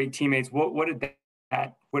these great teammates. What did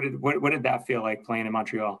that feel like playing in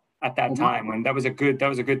Montreal at that time, when that was a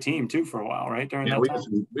good team too for a while, right? During that time,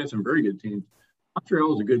 we had some very good teams.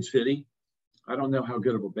 Montreal is a good city. I don't know how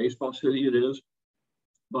good of a baseball city it is,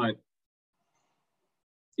 but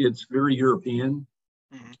it's very European,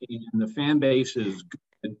 and the fan base is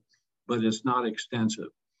good, but it's not extensive.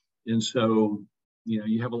 And so,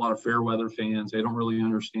 you have a lot of fair weather fans. They don't really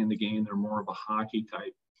understand the game. They're more of a hockey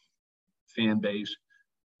type fan base,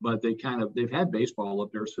 but they've had baseball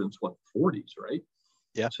up there since the 40s, right?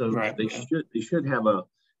 Yeah. So they should have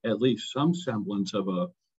at least some semblance of a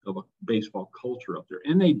baseball culture up there,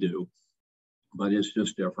 and they do, but it's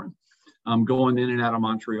just different. Going in and out of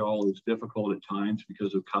Montreal is difficult at times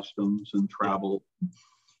because of customs and travel.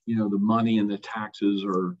 The money and the taxes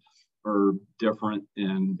are different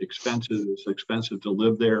and expensive. It's expensive to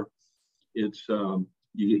live there. It's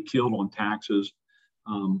you get killed on taxes,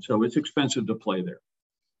 so it's expensive to play there.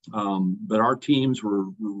 But our teams were,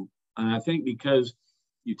 and I think because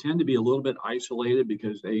you tend to be a little bit isolated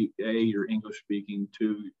because A, you're English speaking,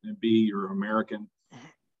 2, B, you're American,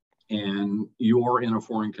 and you are in a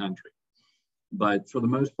foreign country. But for the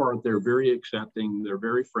most part, they're very accepting. They're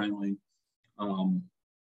very friendly.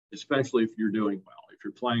 especially if you're doing well. If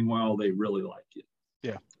you're playing well, they really like you.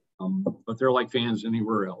 Yeah. But they're like fans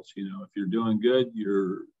anywhere else. You know, if you're doing good,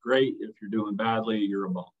 you're great. If you're doing badly, you're a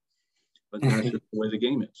bum. But that's just the way the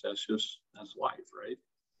game is. That's life, right?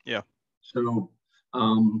 Yeah. So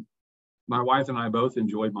my wife and I both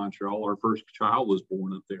enjoyed Montreal. Our first child was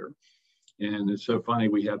born up there. And it's so funny.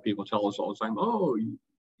 We have people tell us all the time, oh,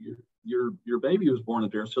 your baby was born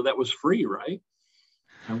up there. So that was free, right?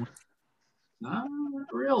 And no,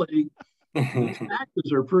 not really. The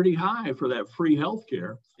taxes are pretty high for that free health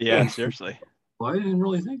care. Yeah, seriously. Well, I didn't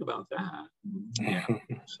really think about that. Yeah.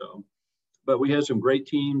 So, but we had some great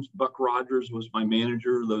teams. Buck Rogers was my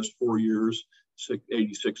manager those 4 years,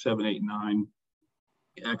 86, 7, 8, 9.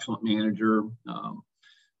 Excellent manager.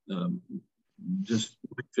 Just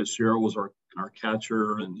Mike Fitzgerald was our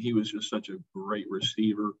catcher, and he was just such a great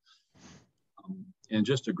receiver, and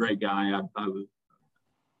just a great guy.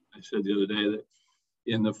 I said the other day that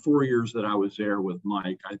in the 4 years that I was there with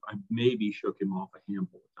Mike, I maybe shook him off a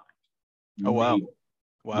handful of times. Oh, wow. Maybe.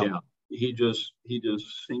 Wow. Yeah. He just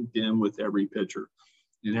synced in with every pitcher,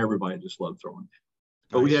 and everybody just loved throwing.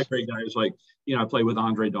 But we had great guys like, I played with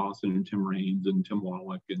Andre Dawson and Tim Raines and Tim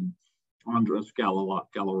Wallach and Andres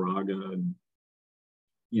Galarraga, and,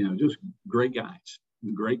 just great guys,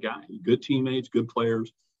 good teammates, good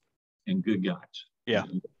players, and good guys. Yeah.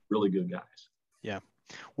 Really good guys. Yeah.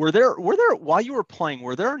 Were there, while you were playing,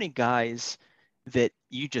 were there any guys that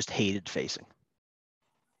you just hated facing?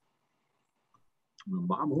 Well,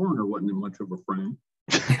 Bob Warner wasn't much of a friend.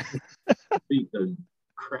 Beat the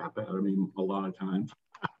crap out of me a lot of times.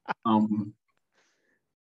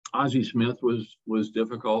 Ozzie Smith was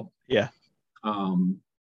difficult. Yeah.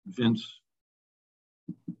 Vince.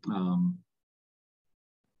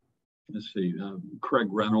 Let's see. Craig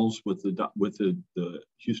Reynolds with the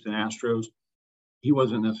Houston Astros. He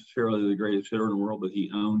wasn't necessarily the greatest hitter in the world, but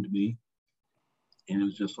he owned me. And it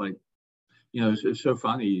was just like, it's so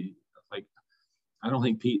funny. Like, I don't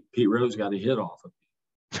think Pete Rose got a hit off of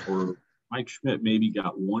me, or Mike Schmidt maybe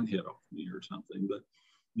got one hit off me or something. But,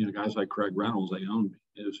 guys like Craig Reynolds, they owned me.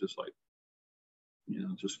 It was just like,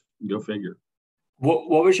 just go figure.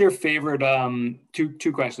 What was your favorite,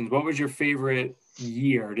 two questions. What was your favorite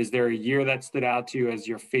year? Is there a year that stood out to you as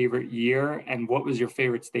your favorite year? And what was your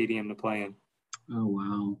favorite stadium to play in? Oh,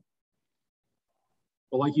 wow.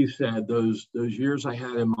 Well, like you said, those years I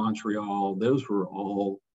had in Montreal, those were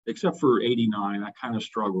all, except for 89, I kind of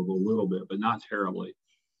struggled a little bit, but not terribly.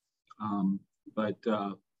 But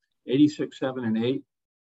 86, 7, and 8,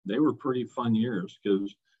 they were pretty fun years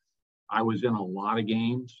because I was in a lot of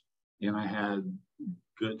games and I had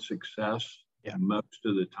good success most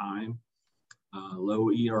of the time.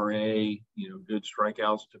 Low ERA, good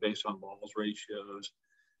strikeouts to base on balls ratios.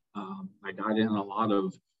 I got in a lot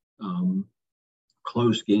of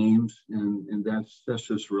close games, and that's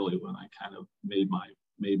just really when I kind of made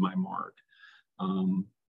my mark.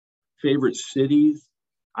 Favorite cities,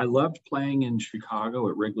 I loved playing in Chicago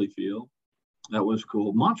at Wrigley Field. That was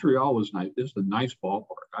cool. Montreal was nice. It's a nice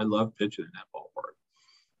ballpark. I loved pitching in that ballpark.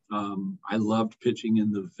 I loved pitching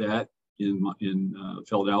in the Vet in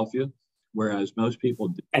Philadelphia, whereas most people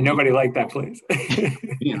didn't. And nobody liked that place.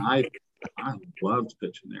 I loved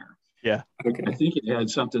pitching there. Yeah. Okay. I think it had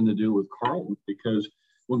something to do with Carlton, because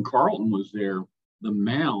when Carlton was there, the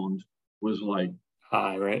mound was like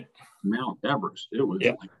high, right? Mount Everest. It was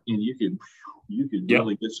like, and you could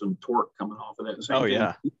really get some torque coming off of that. Same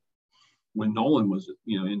thing. When Nolan was,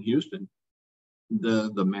 in Houston,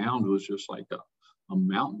 the mound was just like a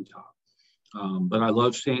mountaintop. But I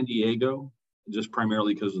love San Diego, just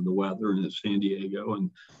primarily because of the weather, and it's San Diego and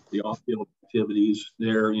the off-field activities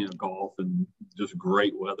there, golf and just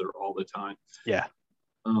great weather all the time. Yeah.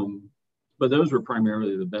 But those were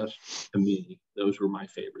primarily the best to me. Those were my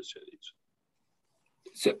favorite cities.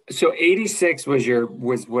 So 86 was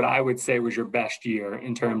what I would say was your best year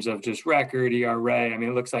in terms of just record, ERA. I mean,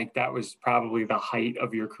 it looks like that was probably the height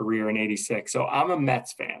of your career in 86. So I'm a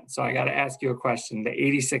Mets fan. So I got to ask you a question. The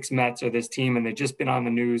 86 Mets are this team, and they've just been on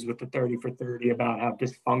the news with the 30 for 30 about how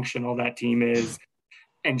dysfunctional that team is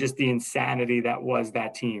and just the insanity that was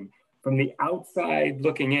that team. From the outside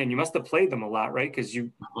looking in, you must have played them a lot, right? Because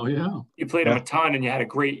you played them a ton, and you had a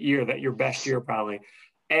great year, your best year probably.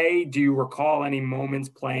 A, do you recall any moments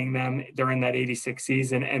playing them during that 86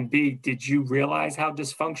 season? And B, did you realize how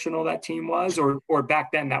dysfunctional that team was? Or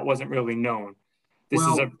back then that wasn't really known? This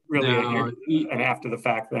is an after the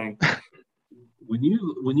fact thing. When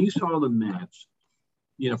you saw the Mets,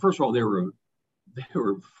 first of all, they were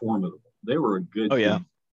formidable. They were a good team.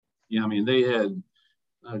 I mean, they had,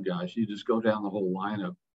 you just go down the whole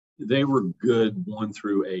lineup. They were good 1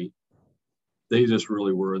 through 8. They just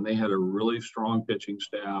really were. And they had a really strong pitching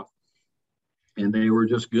staff, and they were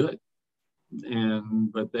just good.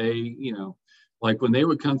 But they, you know, like when they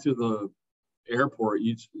would come through the airport,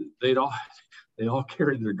 they all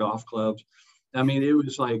carried their golf clubs. I mean, it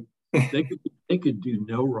was like they could do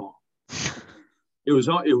no wrong. It was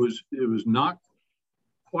not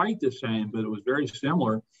quite the same, but it was very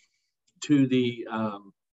similar to the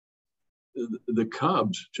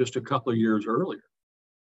Cubs just a couple of years earlier.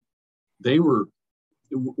 They were,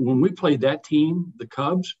 when we played that team, the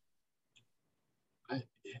Cubs,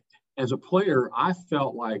 as a player, I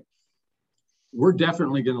felt like we're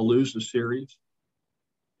definitely going to lose the series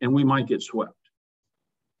and we might get swept.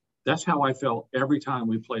 That's how I felt every time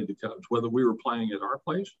we played the Cubs, whether we were playing at our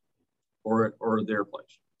place or their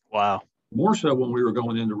place. Wow. More so when we were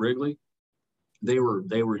going into Wrigley, they were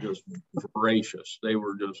just voracious.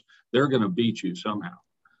 They're going to beat you somehow.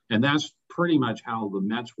 And that's pretty much how the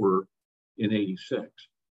Mets were in '86.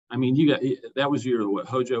 I mean, that was the year what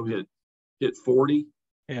Hojo hit 40.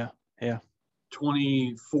 Yeah.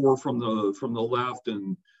 24 from the left,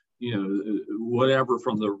 and whatever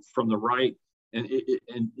from the right, and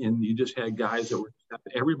you just had guys that were,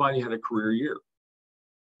 everybody had a career year,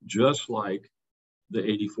 just like the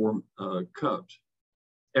 '84 Cubs.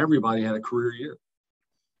 Everybody had a career year,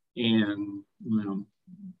 and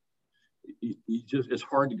it's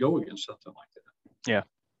hard to go against something like that.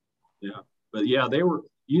 Yeah, but yeah, they were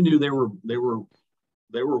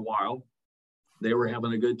wild. They were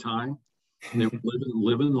having a good time. They were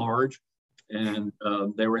living large, and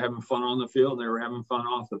they were having fun on the field. And they were having fun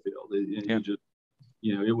off the field.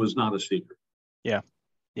 It was not a secret. Yeah.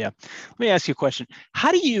 Let me ask you a question.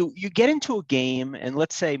 How do you get into a game, and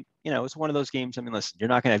let's say, it's one of those games. I mean, listen, you're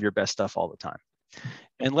not going to have your best stuff all the time.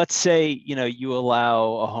 And let's say, you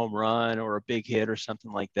allow a home run or a big hit or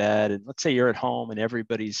something like that. And let's say you're at home and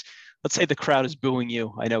let's say the crowd is booing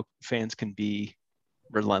you. I know fans can be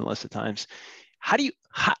relentless at times. How do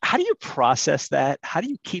you process that? How do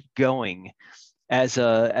you keep going as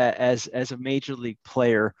a major league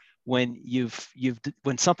player when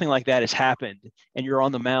when something like that has happened and you're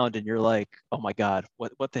on the mound and you're like, oh my God,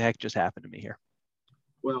 what the heck just happened to me here?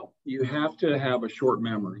 Well, you have to have a short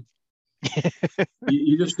memory.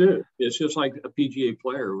 you just do. It's just like a PGA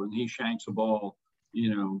player when he shanks a ball,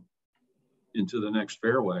 into the next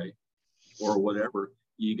fairway or whatever.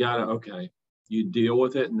 You you deal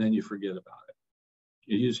with it and then you forget about it.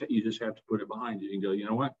 You just have to put it behind you and go, you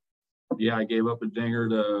know what? Yeah, I gave up a dinger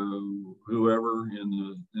to whoever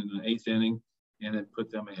in the eighth inning, and it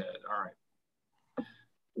put them ahead. All right.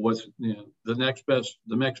 What's the next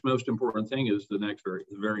most important thing is the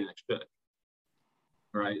very next pitch.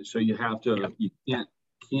 Right. So you have to you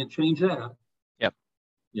can't change that. Yep.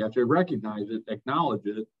 You have to recognize it, acknowledge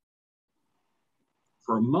it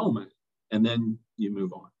for a moment, and then you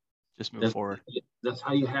move on. Just move forward. That's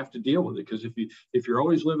how you have to deal with it. Because if you're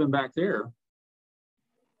always living back there,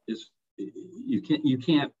 you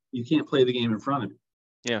can't play the game in front of you.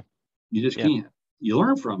 Yeah. You just can't. You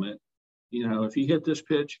learn from it. If you hit this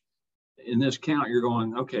pitch in this count, you're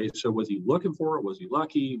going, okay, so was he looking for it? Was he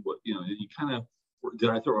lucky? What, you kind of, did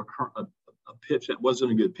I throw a pitch that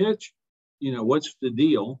wasn't a good pitch? What's the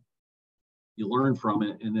deal? You learn from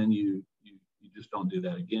it, and then you just don't do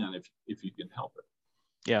that again if you can help it.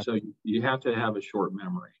 Yeah. So you have to have a short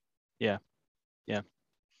memory. Yeah.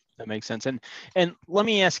 That makes sense. And let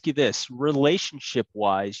me ask you this, relationship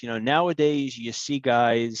wise, nowadays you see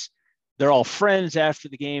guys, they're all friends after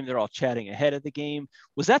the game. They're all chatting ahead of the game.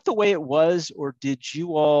 Was that the way it was, or did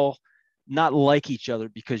you all not like each other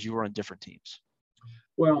because you were on different teams?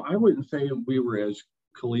 Well, I wouldn't say we were as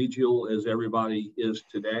collegial as everybody is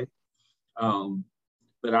today.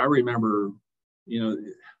 But I remember,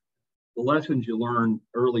 the lessons you learn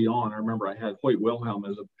early on. I remember I had Hoyt Wilhelm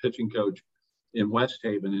as a pitching coach in West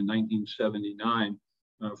Haven in 1979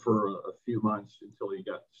 for a few months until he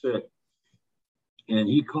got sick. And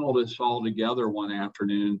he called us all together one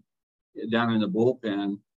afternoon down in the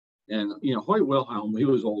bullpen. And, Hoyt Wilhelm, he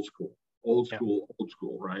was old school,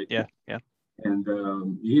 right? Yeah.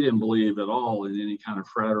 And he didn't believe at all in any kind of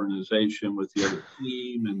fraternization with the other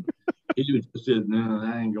team. And he just said, no,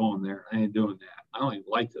 I ain't going there. I ain't doing that. I don't even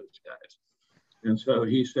like those guys. And so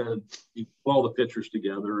he said, he put all the pitchers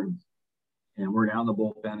together and we're down the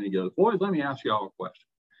bullpen. And he goes, boys, let me ask you all a question.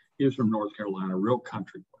 He was from North Carolina, real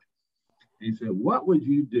country boy. And he said, what would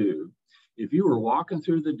you do if you were walking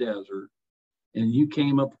through the desert and you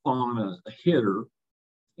came upon a hitter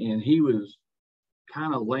and he was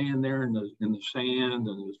kind of laying there in the sand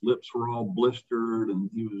and his lips were all blistered and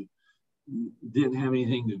he didn't have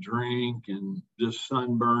anything to drink and just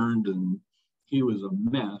sunburned and he was a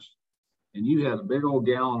mess. and you had a big old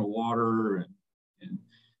gallon of water and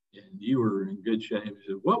you were in good shape. He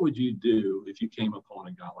said, what would you do if you came upon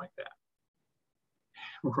a guy like that?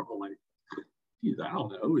 We're all like, geez, I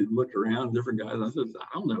don't know. We looked around, different guys. I said, I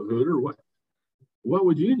don't know, Hooter, what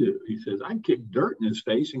would you do? He says, I'd kick dirt in his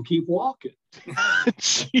face and keep walking.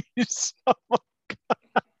 Jeez. Oh my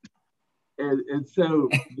God. And so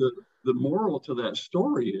the moral to that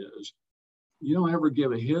story is, you don't ever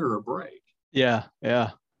give a hitter a break. Yeah.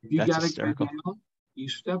 If you That's got to hysterical. go down, you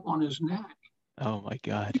step on his neck. Oh my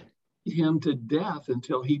God. Beat him to death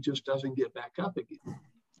until he just doesn't get back up again.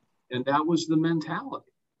 And that was the mentality.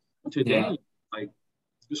 Today,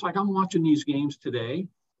 just like I'm watching these games today.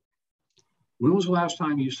 When was the last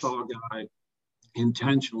time you saw a guy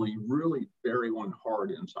intentionally really bury one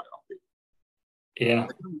hard inside on people? Yeah.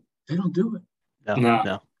 They don't do it.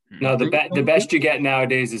 No. The best you get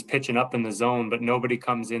nowadays is pitching up in the zone, but nobody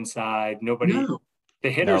comes inside. The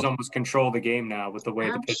hitters almost control the game now with the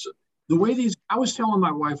way the pitch. I was telling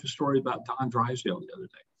my wife a story about Don Drysdale the other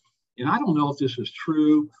day. And I don't know if this is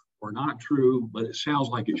true or not true, but it sounds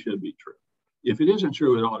like it should be true. If it isn't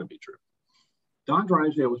true, it ought to be true. Don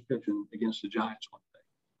Drysdale was pitching against the Giants one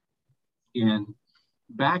day. And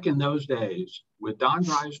back in those days, with Don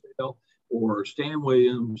Drysdale or Stan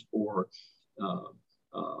Williams or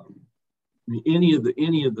any of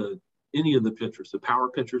the pitchers, the power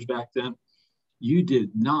pitchers back then, you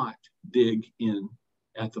did not dig in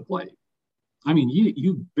at the plate. I mean,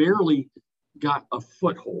 you barely got a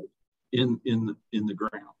foothold in the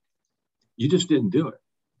ground. You just didn't do it.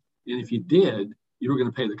 And if you did, you were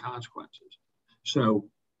going to pay the consequences. So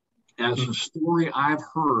as the story I've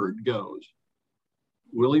heard goes,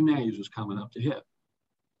 Willie Mays was coming up to hit.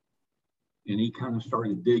 And he kind of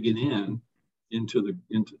started digging into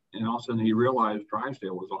and all of a sudden he realized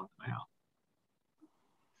Drysdale was on the mound.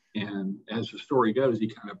 And as the story goes, he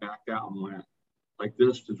kind of backed out and went like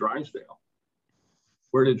this to Drysdale.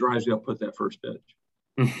 Where did Drysdale put that first pitch?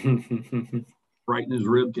 Right in his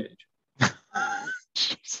rib cage.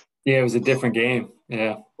 Yeah, it was a different game.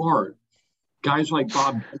 Yeah. Hard. Guys like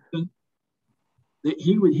Bob Benson,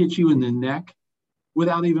 he would hit you in the neck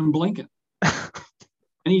without even blinking. And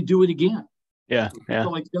he'd do it again. Yeah. So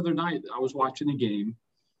like the other night, I was watching a game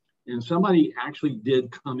and somebody actually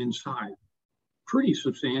did come inside pretty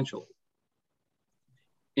substantially.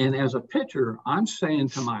 And as a pitcher, I'm saying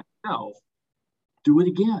to myself, do it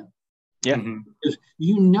again. Yeah. Because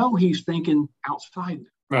you know he's thinking outside.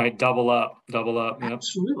 Right. Double up. Yep.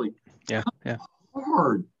 Absolutely. Yeah.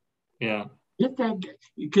 Hard. Yeah. Get that guy.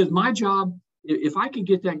 Because my job, if I could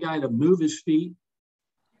get that guy to move his feet,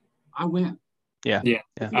 I win. Yeah.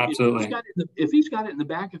 Absolutely. If he's got it in the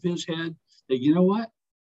back of his head that, you know what,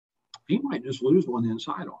 he might just lose one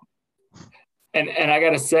inside on him. And I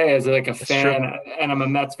got to say, as like a fan, true. and I'm a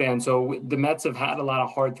Mets fan, so the Mets have had a lot of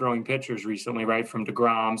hard-throwing pitchers recently, right? From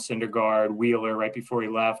DeGrom, Syndergaard, Wheeler, right before he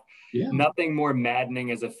left. Yeah. Nothing more maddening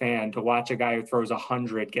as a fan to watch a guy who throws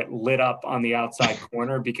 100 get lit up on the outside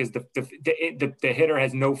corner because the hitter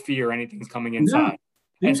has no fear anything's coming inside.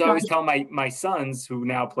 Yeah. And so I always tell my sons who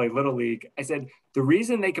now play Little League, I said, the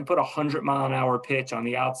reason they can put 100-mile-an-hour pitch on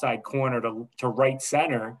the outside corner to right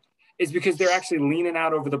center is because they're actually leaning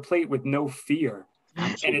out over the plate with no fear.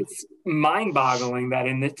 Absolutely. And it's mind-boggling that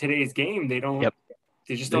in today's game, they don't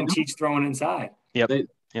teach throwing inside.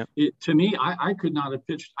 To me, I could not have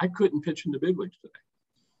pitched. I couldn't pitch in the big leagues today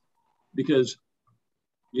because,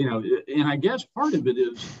 and I guess part of it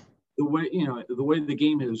is the way the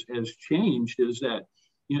game has changed is that,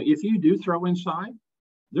 if you do throw inside,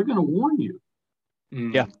 they're going to warn you.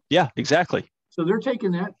 Yeah, exactly. So they're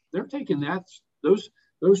taking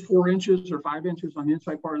those 4 inches or 5 inches on the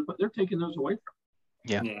inside part of the, they're taking those away from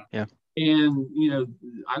them. Yeah. And,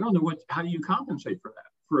 I don't know how do you compensate for that?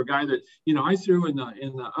 For a guy that, I threw in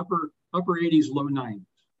the upper 80s, low 90s.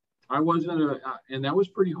 I wasn't and that was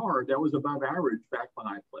pretty hard. That was above average back when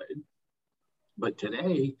I played. But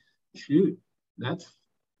today, shoot, that's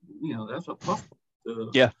a puff.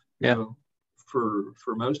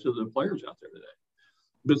 For most of the players out there today.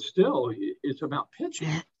 But still, it's about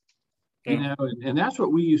pitching. And that's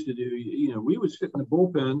what we used to do. We would sit in the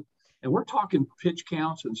bullpen and we're talking pitch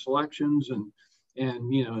counts and selections. And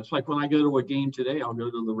it's like when I go to a game today, I'll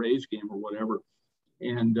go to the Rays game or whatever.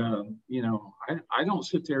 And, I don't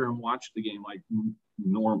sit there and watch the game like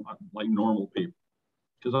normal people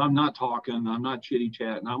because I'm not talking, I'm not chitty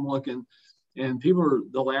chatting, I'm looking and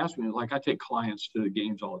they'll ask me, like I take clients to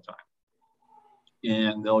games all the time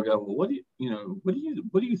and they'll go, well, what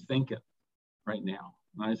are you thinking right now?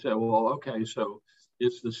 And I said, well, okay, so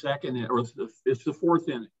it's the second or it's the fourth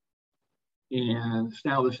inning. And it's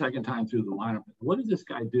now the second time through the lineup. What did this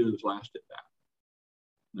guy do his last at bat?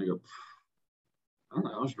 And I go, I don't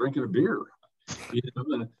know, I was drinking a beer. You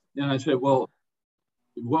know, and I said, well,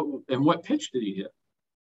 what pitch did he hit?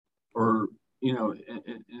 Or, you know,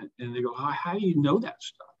 and they go, how do you know that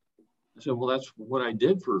stuff? I said, well, that's what I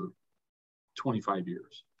did for 25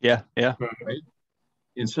 years. Yeah. Right.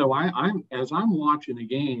 And so I'm as I'm watching a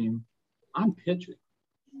game, I'm pitching.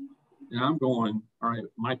 And I'm going, all right,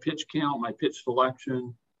 my pitch count, my pitch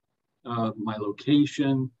selection, my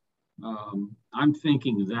location. I'm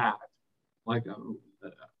thinking that, like,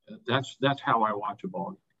 that's how I watch a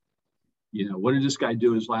ball game. You know, what did this guy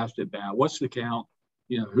do his last at bat? What's the count?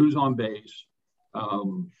 You know, who's on base?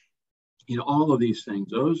 You know, all of these things.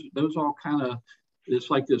 Those all kind of, it's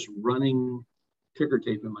like this running ticker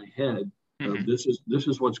tape in my head. Mm-hmm. This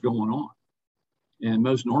is what's going on. And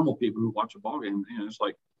most normal people who watch a ball game, you know, it's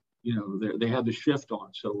like, you know, they have the shift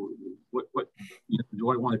on. So what you know,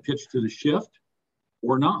 do I want to pitch to the shift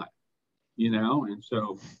or not? You know, and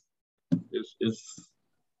so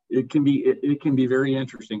it can be very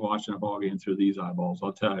interesting watching a ball game through these eyeballs.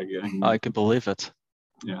 I'll tell you. I can believe it.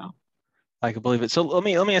 Yeah, I can believe it. So let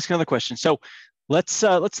me ask another question. So let's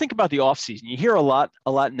think about the off season. You hear a lot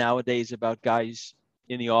nowadays about guys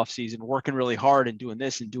in the off season working really hard and doing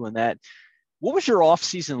this and doing that. What was your off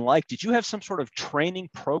season like? Did you have some sort of training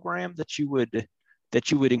program that you would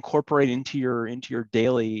incorporate into your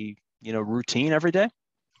daily, you know, routine every day?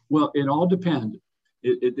 Well, it all depended.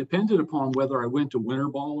 It depended upon whether I went to winter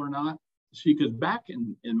ball or not. See, because back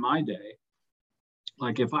in my day,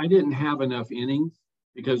 like if I didn't have enough innings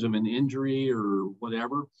because of an injury or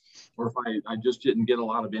whatever, or if I just didn't get a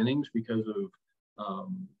lot of innings because of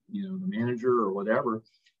you know, the manager or whatever,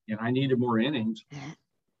 and I needed more innings,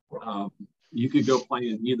 you could go play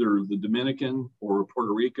in either the Dominican or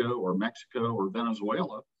Puerto Rico or Mexico or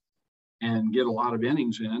Venezuela and get a lot of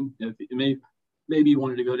innings in. Maybe you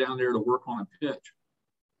wanted to go down there to work on a pitch.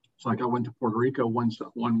 It's like I went to Puerto Rico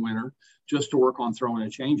one winter just to work on throwing a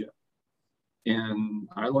changeup. And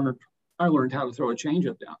I learned how to throw a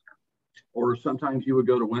changeup down there. Or sometimes you would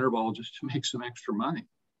go to winter ball just to make some extra money.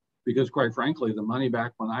 Because quite frankly, the money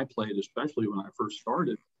back when I played, especially when I first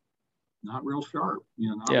started, not real sharp, you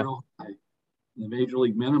know, not real high. The major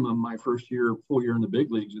league minimum, my first full year in the big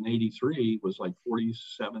leagues in '83 was like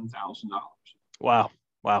 $47,000. Wow.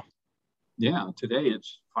 Yeah, today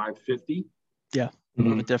it's $550. Yeah, a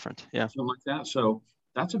little bit different. Yeah, something like that. So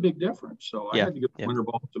that's a big difference. So I had to go to winter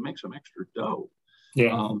ball to make some extra dough.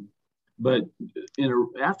 Yeah. But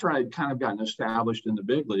after I'd kind of gotten established in the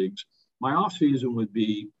big leagues, my off season would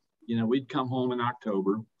be, you know, we'd come home in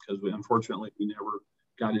October because unfortunately we never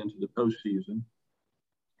got into the postseason.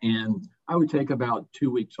 And I would take about 2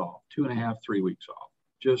 weeks off, 2.5, 3 weeks off,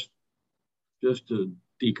 just to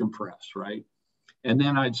decompress, right? And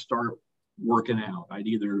then I'd start working out. I'd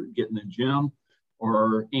either get in the gym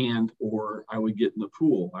or I would get in the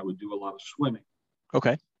pool. I would do a lot of swimming.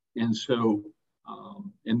 Okay. And so,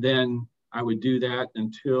 and then I would do that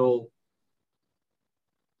until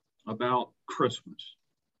about Christmas.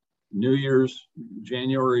 New Year's,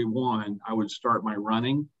 January 1, I would start my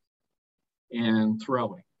running and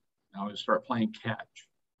throwing. I would start playing catch.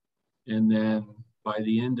 And then by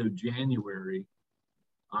the end of January,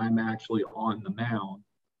 I'm actually on the mound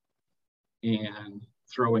and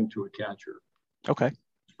throwing to a catcher. Okay.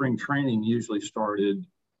 Spring training usually started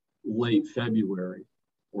late February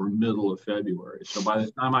or middle of February. So by the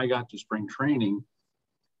time I got to spring training,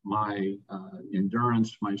 my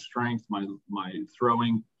endurance, my strength, my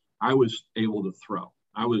throwing, I was able to throw.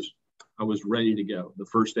 I was ready to go the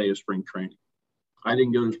first day of spring training. I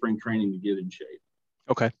didn't go to spring training to get in shape.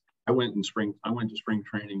 Okay. I went to spring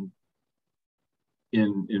training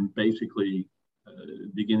in basically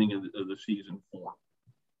beginning of the season form.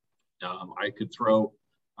 I could throw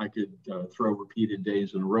repeated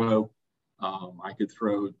days in a row. I could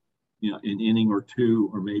throw, you know, an inning or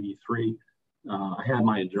two or maybe three. I had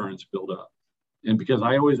my endurance built up. And because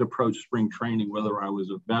I always approached spring training, whether I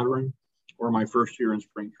was a veteran or my first year in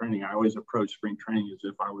spring training, I always approached spring training as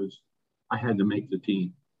if I had to make the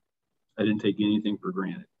team. I didn't take anything for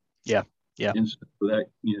granted. Yeah. And so that,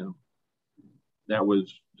 you know, that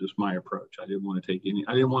was just my approach. I didn't want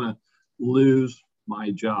to lose my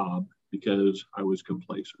job because I was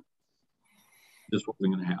complacent. This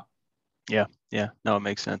wasn't going to happen. Yeah. No, it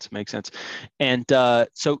makes sense. And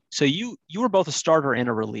so you were both a starter and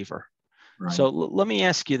a reliever. Right. So let me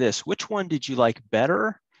ask you this: which one did you like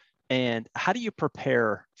better, and how do you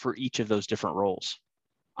prepare for each of those different roles?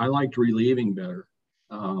 I liked relieving better.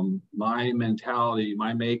 My mentality,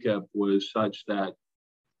 my makeup was such that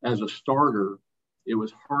as a starter, it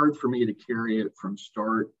was hard for me to carry it from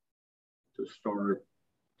start to start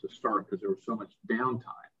to start because there was so much downtime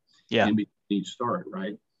in between each start,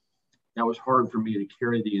 right? That was hard for me to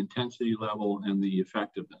carry the intensity level and the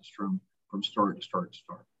effectiveness from start to start to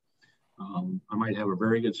start. I might have a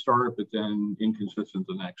very good start, but then inconsistent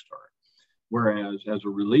the next start. Whereas as a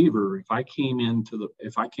reliever, if I came to the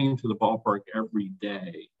ballpark every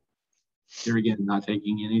day, here again, not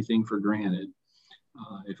taking anything for granted,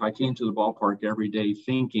 if I came to the ballpark every day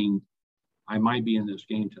thinking I might be in this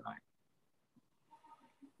game tonight,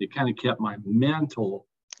 it kind of kept my mental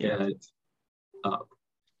head up.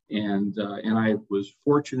 And I was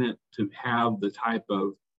fortunate to have the type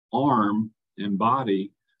of arm and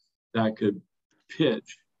body that could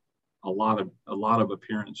pitch a lot of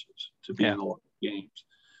appearances to be in a lot of games.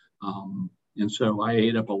 And so I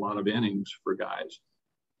ate up a lot of innings for guys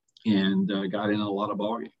and got in a lot of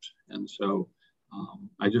ball games. And so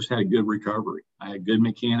I just had good recovery. I had good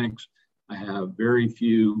mechanics. I have very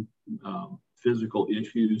few physical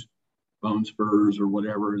issues, bone spurs or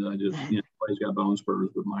whatever. I just, everybody's got bone spurs,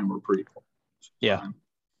 but mine were pretty cool.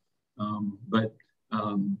 But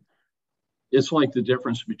it's like the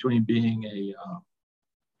difference between being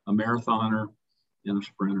a marathoner and a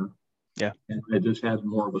sprinter. Yeah. And I just had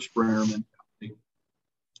more of a sprinter mentality.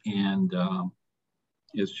 And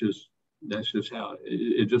that's just how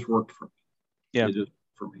it just worked for me. Yeah. It just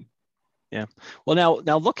for me. Yeah. Well,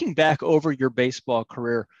 now looking back over your baseball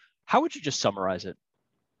career, how would you just summarize it?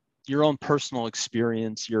 Your own personal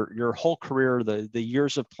experience, your whole career, the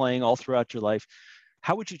years of playing all throughout your life.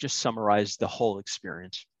 How would you just summarize the whole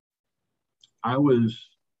experience? I was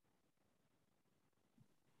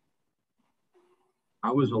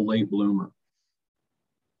a late bloomer.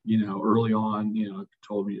 Early on, I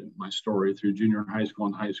told me my story through junior high school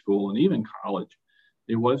and high school and even college.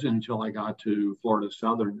 It wasn't until I got to Florida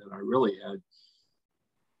Southern that I really had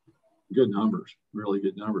good numbers, really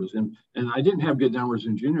good numbers. And I didn't have good numbers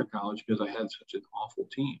in junior college because I had such an awful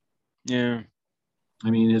team. Yeah. I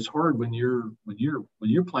mean, it's hard when you're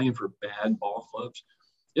playing for bad ball clubs.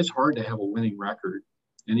 It's hard to have a winning record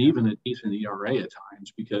and even a decent ERA at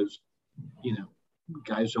times because,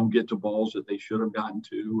 guys don't get to balls that they should have gotten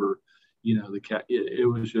to, or, it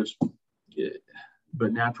was just,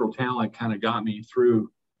 but natural talent kind of got me through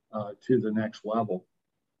to the next level.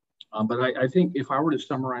 But I think if I were to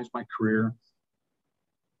summarize my career,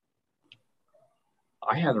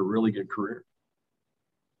 I had a really good career.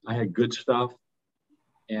 I had good stuff,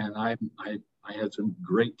 and I had some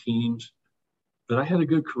great teams, but I had a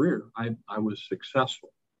good career. I was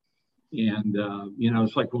successful. And,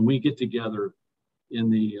 it's like when we get together in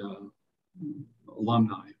the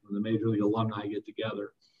alumni, when the Major League alumni get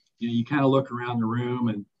together, you kind of look around the room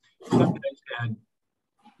and some guys had,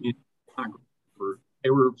 they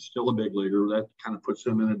were still a big leaguer. That kind of puts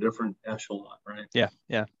them in a different echelon, right? Yeah,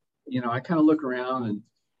 yeah. I kind of look around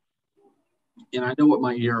and I know what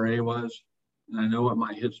my ERA was, and I know what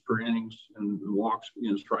my hits per innings and walks,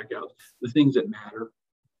 strikeouts, the things that matter,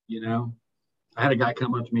 I had a guy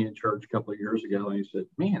come up to me in church a couple of years ago, and he said,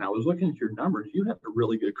 "Man, I was looking at your numbers. You have a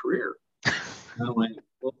really good career." And I went,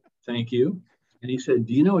 "Well, thank you." And he said,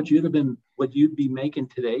 "Do you know what you'd be making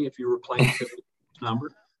today if you were playing this number?"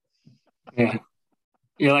 Yeah.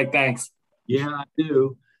 You're like, "Thanks." Yeah, I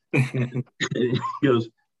do. And he goes,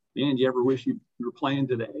 "Man, do you ever wish you were playing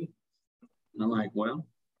today?" And I'm like, "Well,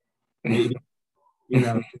 maybe."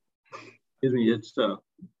 It's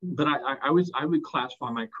but I would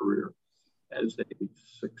classify my career as a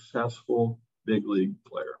successful big league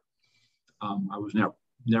player. I was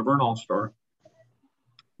never an all-star,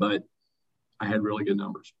 but I had really good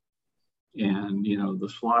numbers. And, the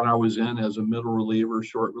slot I was in as a middle reliever,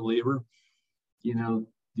 short reliever, you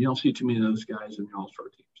don't see too many of those guys in the all-star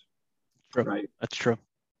teams. True. Right? That's true.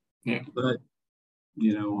 Yeah. But,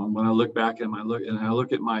 when I look back and I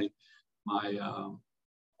look at my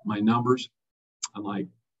numbers, I'm like,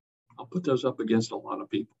 I'll put those up against a lot of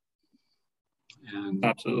people. And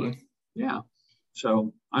absolutely. Yeah.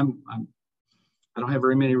 So I don't have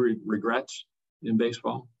very many regrets in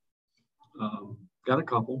baseball. Got a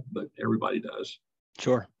couple, but everybody does.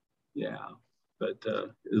 Sure. Yeah. But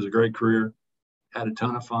it was a great career. Had a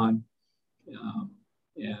ton of fun,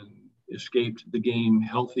 and escaped the game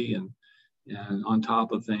healthy and on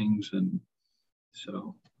top of things. And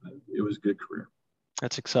so it was a good career.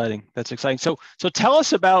 That's exciting. So tell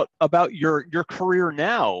us about your career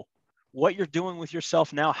now, what you're doing with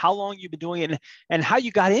yourself now, how long you've been doing it, and how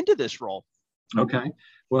you got into this role. Okay.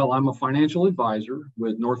 Well, I'm a financial advisor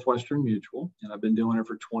with Northwestern Mutual, and I've been doing it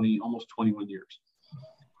for almost 21 years.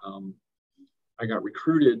 I got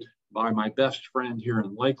recruited by my best friend here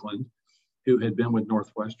in Lakeland, who had been with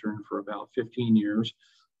Northwestern for about 15 years.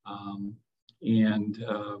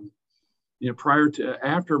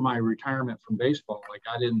 After my retirement from baseball, I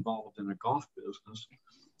got involved in a golf business,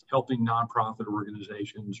 helping nonprofit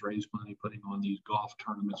organizations raise money, putting on these golf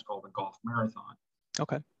tournaments called a golf marathon.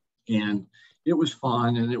 Okay. And it was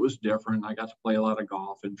fun and it was different. I got to play a lot of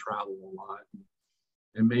golf and travel a lot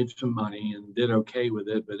and made some money and did okay with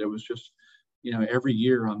it. But it was just, every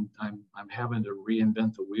year I'm having to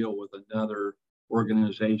reinvent the wheel with another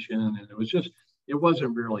organization. And it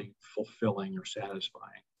wasn't really fulfilling or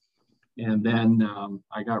satisfying. And then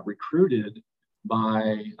I got recruited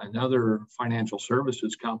by another financial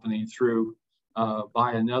services company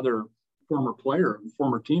by another former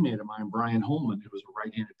teammate of mine, Brian Holman, who was a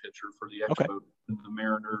right-handed pitcher for the Expos and the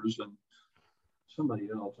Mariners and somebody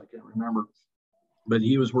else, I can't remember. But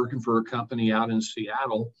he was working for a company out in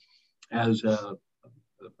Seattle as a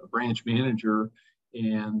branch manager,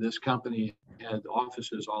 and this company had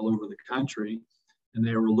offices all over the country, and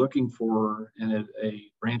they were looking for a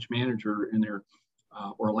branch manager in their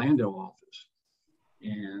Orlando office.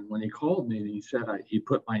 And when he called me and he said he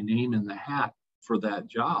put my name in the hat for that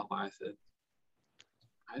job, I said,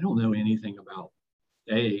 I don't know anything about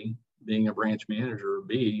A, being a branch manager, or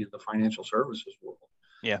B, the financial services world.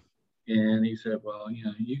 Yeah. And he said, well,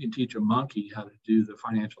 you can teach a monkey how to do the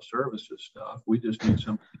financial services stuff. We just need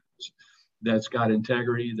somebody that's got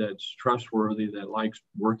integrity, that's trustworthy, that likes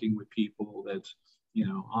working with people, that's,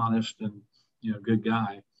 honest and, good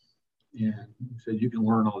guy. And he said, you can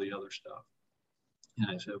learn all the other stuff. And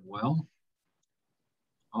I said, well,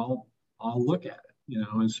 I'll look at it,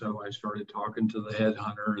 and so I started talking to the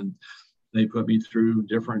headhunter, and they put me through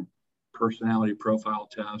different personality profile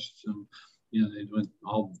tests, and they went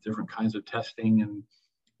all different kinds of testing and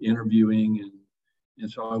interviewing, and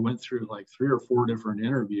so I went through like 3 or 4 different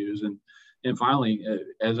interviews, and finally,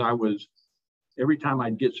 every time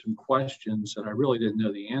I'd get some questions that I really didn't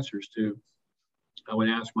know the answers to, I would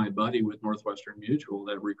ask my buddy with Northwestern Mutual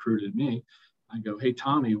that recruited me. I go, hey,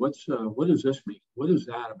 Tommy, what does this mean? What is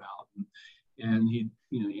that about? And he'd,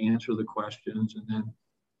 answer the questions. And then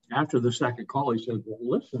after the second call, he said, well,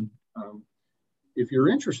 listen, if you're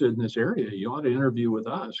interested in this area, you ought to interview with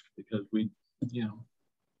us because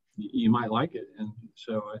you might like it. And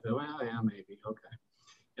so I thought, well, yeah, maybe. Okay.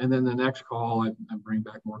 And then the next call, I bring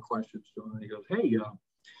back more questions to him. And he goes, hey,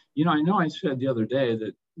 I know I said the other day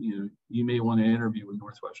that, you may want to interview with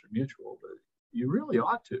Northwestern Mutual, but you really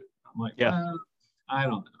ought to. I'm like, yeah, well, I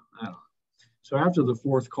don't know. So after the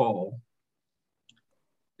 4th call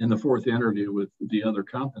and the 4th interview with the other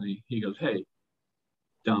company, he goes, hey,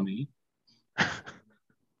 dummy,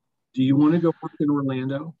 do you want to go work in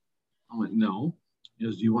Orlando? I'm like, no. He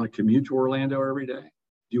goes, do you want to commute to Orlando every day?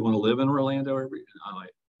 Do you want to live in Orlando every day? I'm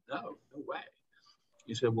like, no way.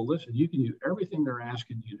 He said, well, listen, you can do everything they're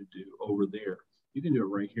asking you to do over there. You can do it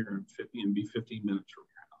right here and be 15 minutes from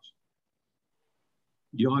your house.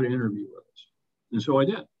 You ought to interview with us. And so I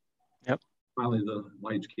did. Yep. Finally, the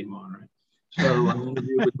lights came on, right? So I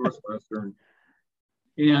interviewed with Northwestern.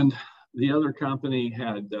 And the other company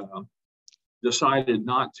had decided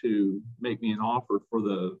not to make me an offer for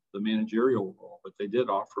the managerial role, but they did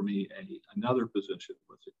offer me another position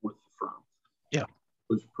with the firm. Yeah. It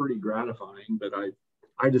was pretty gratifying, but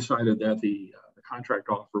I decided that the contract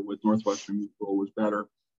offer with Northwestern Mutual was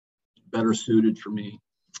better suited for me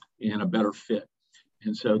and a better fit.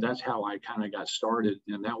 And so that's how I kind of got started.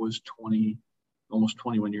 And that was almost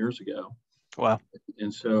 21 years ago. Wow.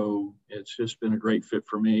 And so it's just been a great fit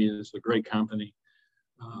for me. It's a great company.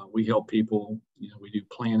 We help people, we do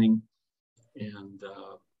planning and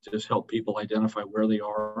just help people identify where they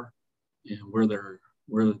are and where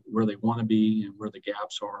they want to be and where the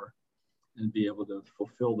gaps are, and be able to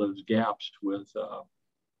fulfill those gaps with,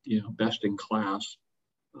 best in class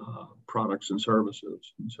products and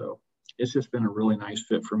services. And so it's just been a really nice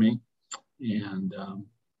fit for me, and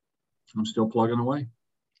I'm still plugging away.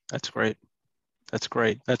 That's great. That's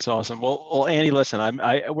great. That's awesome. Well, Andy, listen,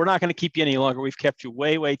 we're not going to keep you any longer. We've kept you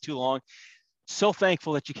way, way too long. So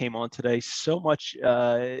thankful that you came on today. So much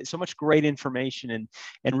great information,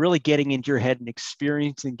 and really getting into your head and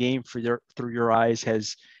experiencing game through your eyes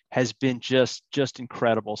has been just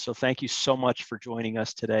incredible. So thank you so much for joining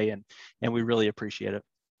us today, and we really appreciate it.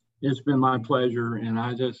 It's been my pleasure, and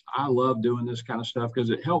I love doing this kind of stuff because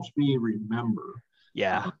it helps me remember.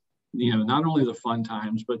 Yeah. Not only the fun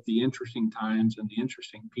times, but the interesting times and the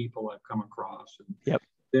interesting people I've come across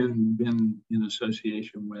and been in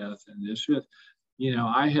association with. And it's just,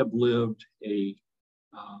 I have lived a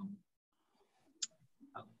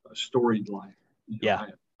storied life.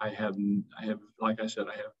 like I said,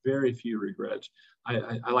 I have very few regrets.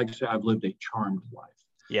 I like to say I've lived a charmed life.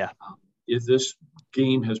 Yeah. If this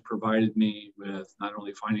game has provided me with not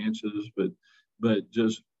only finances, but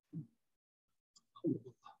just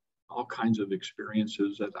all kinds of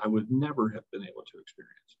experiences that I would never have been able to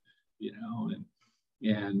experience,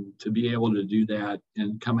 and to be able to do that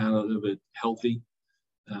and come out of it healthy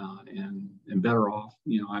and better off,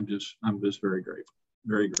 I'm just very grateful.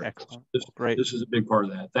 Very grateful. Great. This is a big part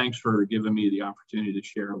of that. Thanks for giving me the opportunity to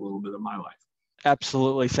share a little bit of my life.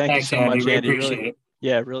 Absolutely. Thanks you so much, Andy.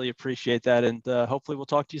 Really appreciate that. And hopefully we'll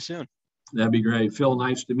talk to you soon. That'd be great. Phil,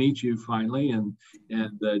 nice to meet you finally. And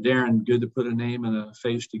Darren, good to put a name and a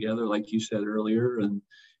face together, like you said earlier. And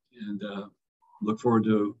look forward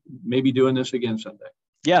to maybe doing this again someday.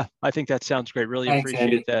 Yeah, I think that sounds great. Really appreciate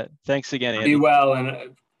Andy. that. Thanks again, Andy. Be well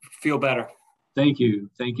and feel better. Thank you.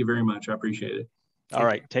 Thank you very much. I appreciate it. All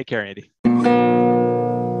right. Take care, Andy.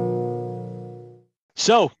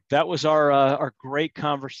 So that was our great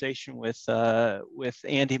conversation with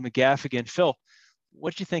Andy McGaffigan. Phil,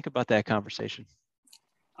 what did you think about that conversation?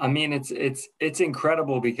 I mean, it's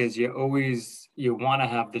incredible because you want to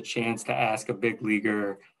have the chance to ask a big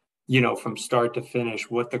leaguer, from start to finish,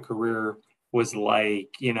 what the career was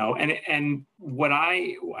like, and what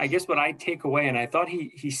I guess what I take away, and I thought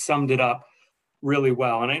he summed it up really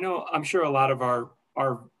well. And I'm sure a lot of our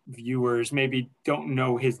viewers maybe don't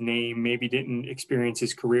know his name, maybe didn't experience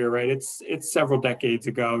his career, right? It's several decades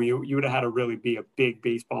ago. You would have had to really be a big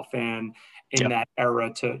baseball fan in that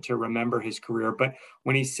era to remember his career. But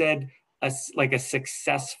when he said a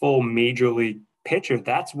successful major league pitcher,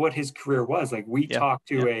 that's what his career was. Like we talked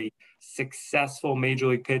to a successful major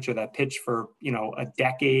league pitcher that pitched for, a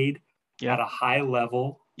decade at a high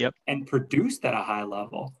level and produced at a high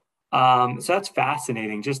level. So that's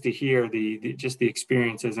fascinating just to hear the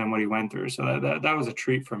experiences and what he went through. So that was a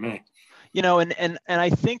treat for me. And I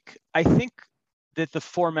think that the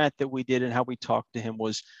format that we did and how we talked to him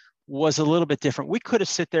was a little bit different. We could have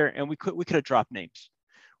sit there and we could have dropped names.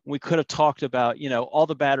 We could have talked about, all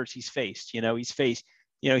the batters he's faced. He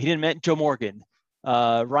didn't met Joe Morgan,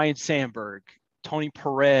 Ryan Sandberg, Tony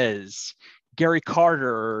Perez, Gary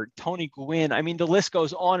Carter, Tony Gwynn. I mean, the list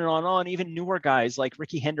goes on and on and on. Even newer guys like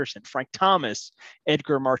Ricky Henderson, Frank Thomas,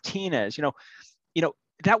 Edgar Martinez.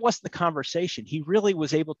 That wasn't the conversation. He really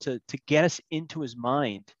was able to get us into his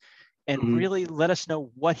mind and really let us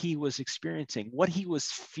know what he was experiencing, what he was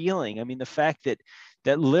feeling. I mean, the fact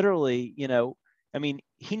that literally,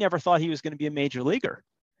 he never thought he was going to be a major leaguer.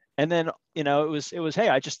 And then, it was, hey,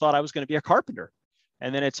 I just thought I was going to be a carpenter.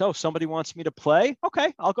 And then it's, somebody wants me to play.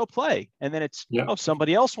 Okay, I'll go play. And then it's,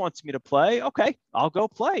 somebody else wants me to play. Okay, I'll go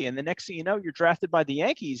play. And the next thing you know, you're drafted by the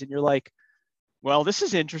Yankees and you're like, well, this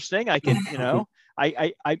is interesting. I can, who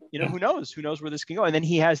knows where this can go. And then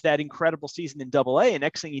he has that incredible season in Double-A. And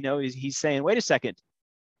next thing you know, he's saying, wait a second,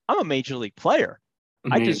 I'm a major league player.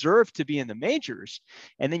 I deserve to be in the majors.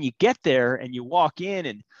 And then you get there and you walk in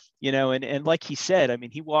and, and like he said, I mean,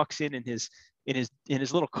 he walks in his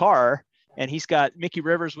little car and he's got Mickey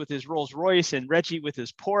Rivers with his Rolls Royce and Reggie with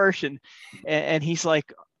his Porsche. And he's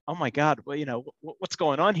like, oh my God, well, what's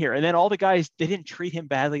going on here? And then all the guys, they didn't treat him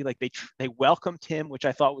badly. Like they welcomed him, which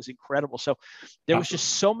I thought was incredible. So there was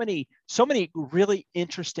just so many really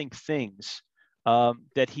interesting things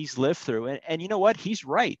that he's lived through. And you know what? He's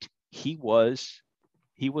right. He was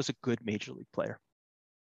a good major league player.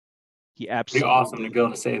 He absolutely pretty awesome to be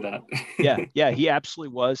able to say that. yeah, he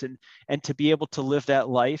absolutely was. And to be able to live that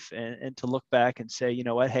life and to look back and say, you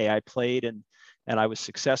know what, hey, I played and I was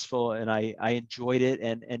successful and I enjoyed it.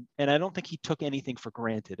 And I don't think he took anything for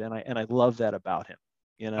granted. And I love that about him,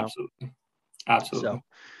 Absolutely.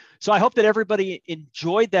 So I hope that everybody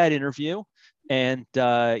enjoyed that interview and,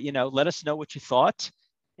 let us know what you thought.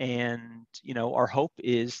 And, our hope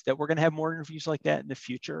is that we're going to have more interviews like that in the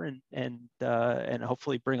future and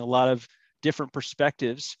hopefully bring a lot of different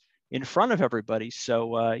perspectives in front of everybody.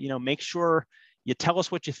 So, make sure you tell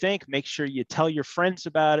us what you think. Make sure you tell your friends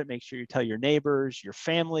about it. Make sure you tell your neighbors, your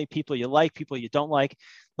family, people you like, people you don't like.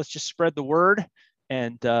 Let's just spread the word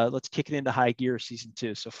and let's kick it into high gear season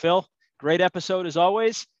 2. So Phil, great episode as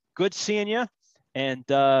always. Good seeing you. And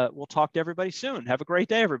we'll talk to everybody soon. Have a great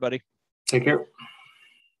day, everybody. Take care.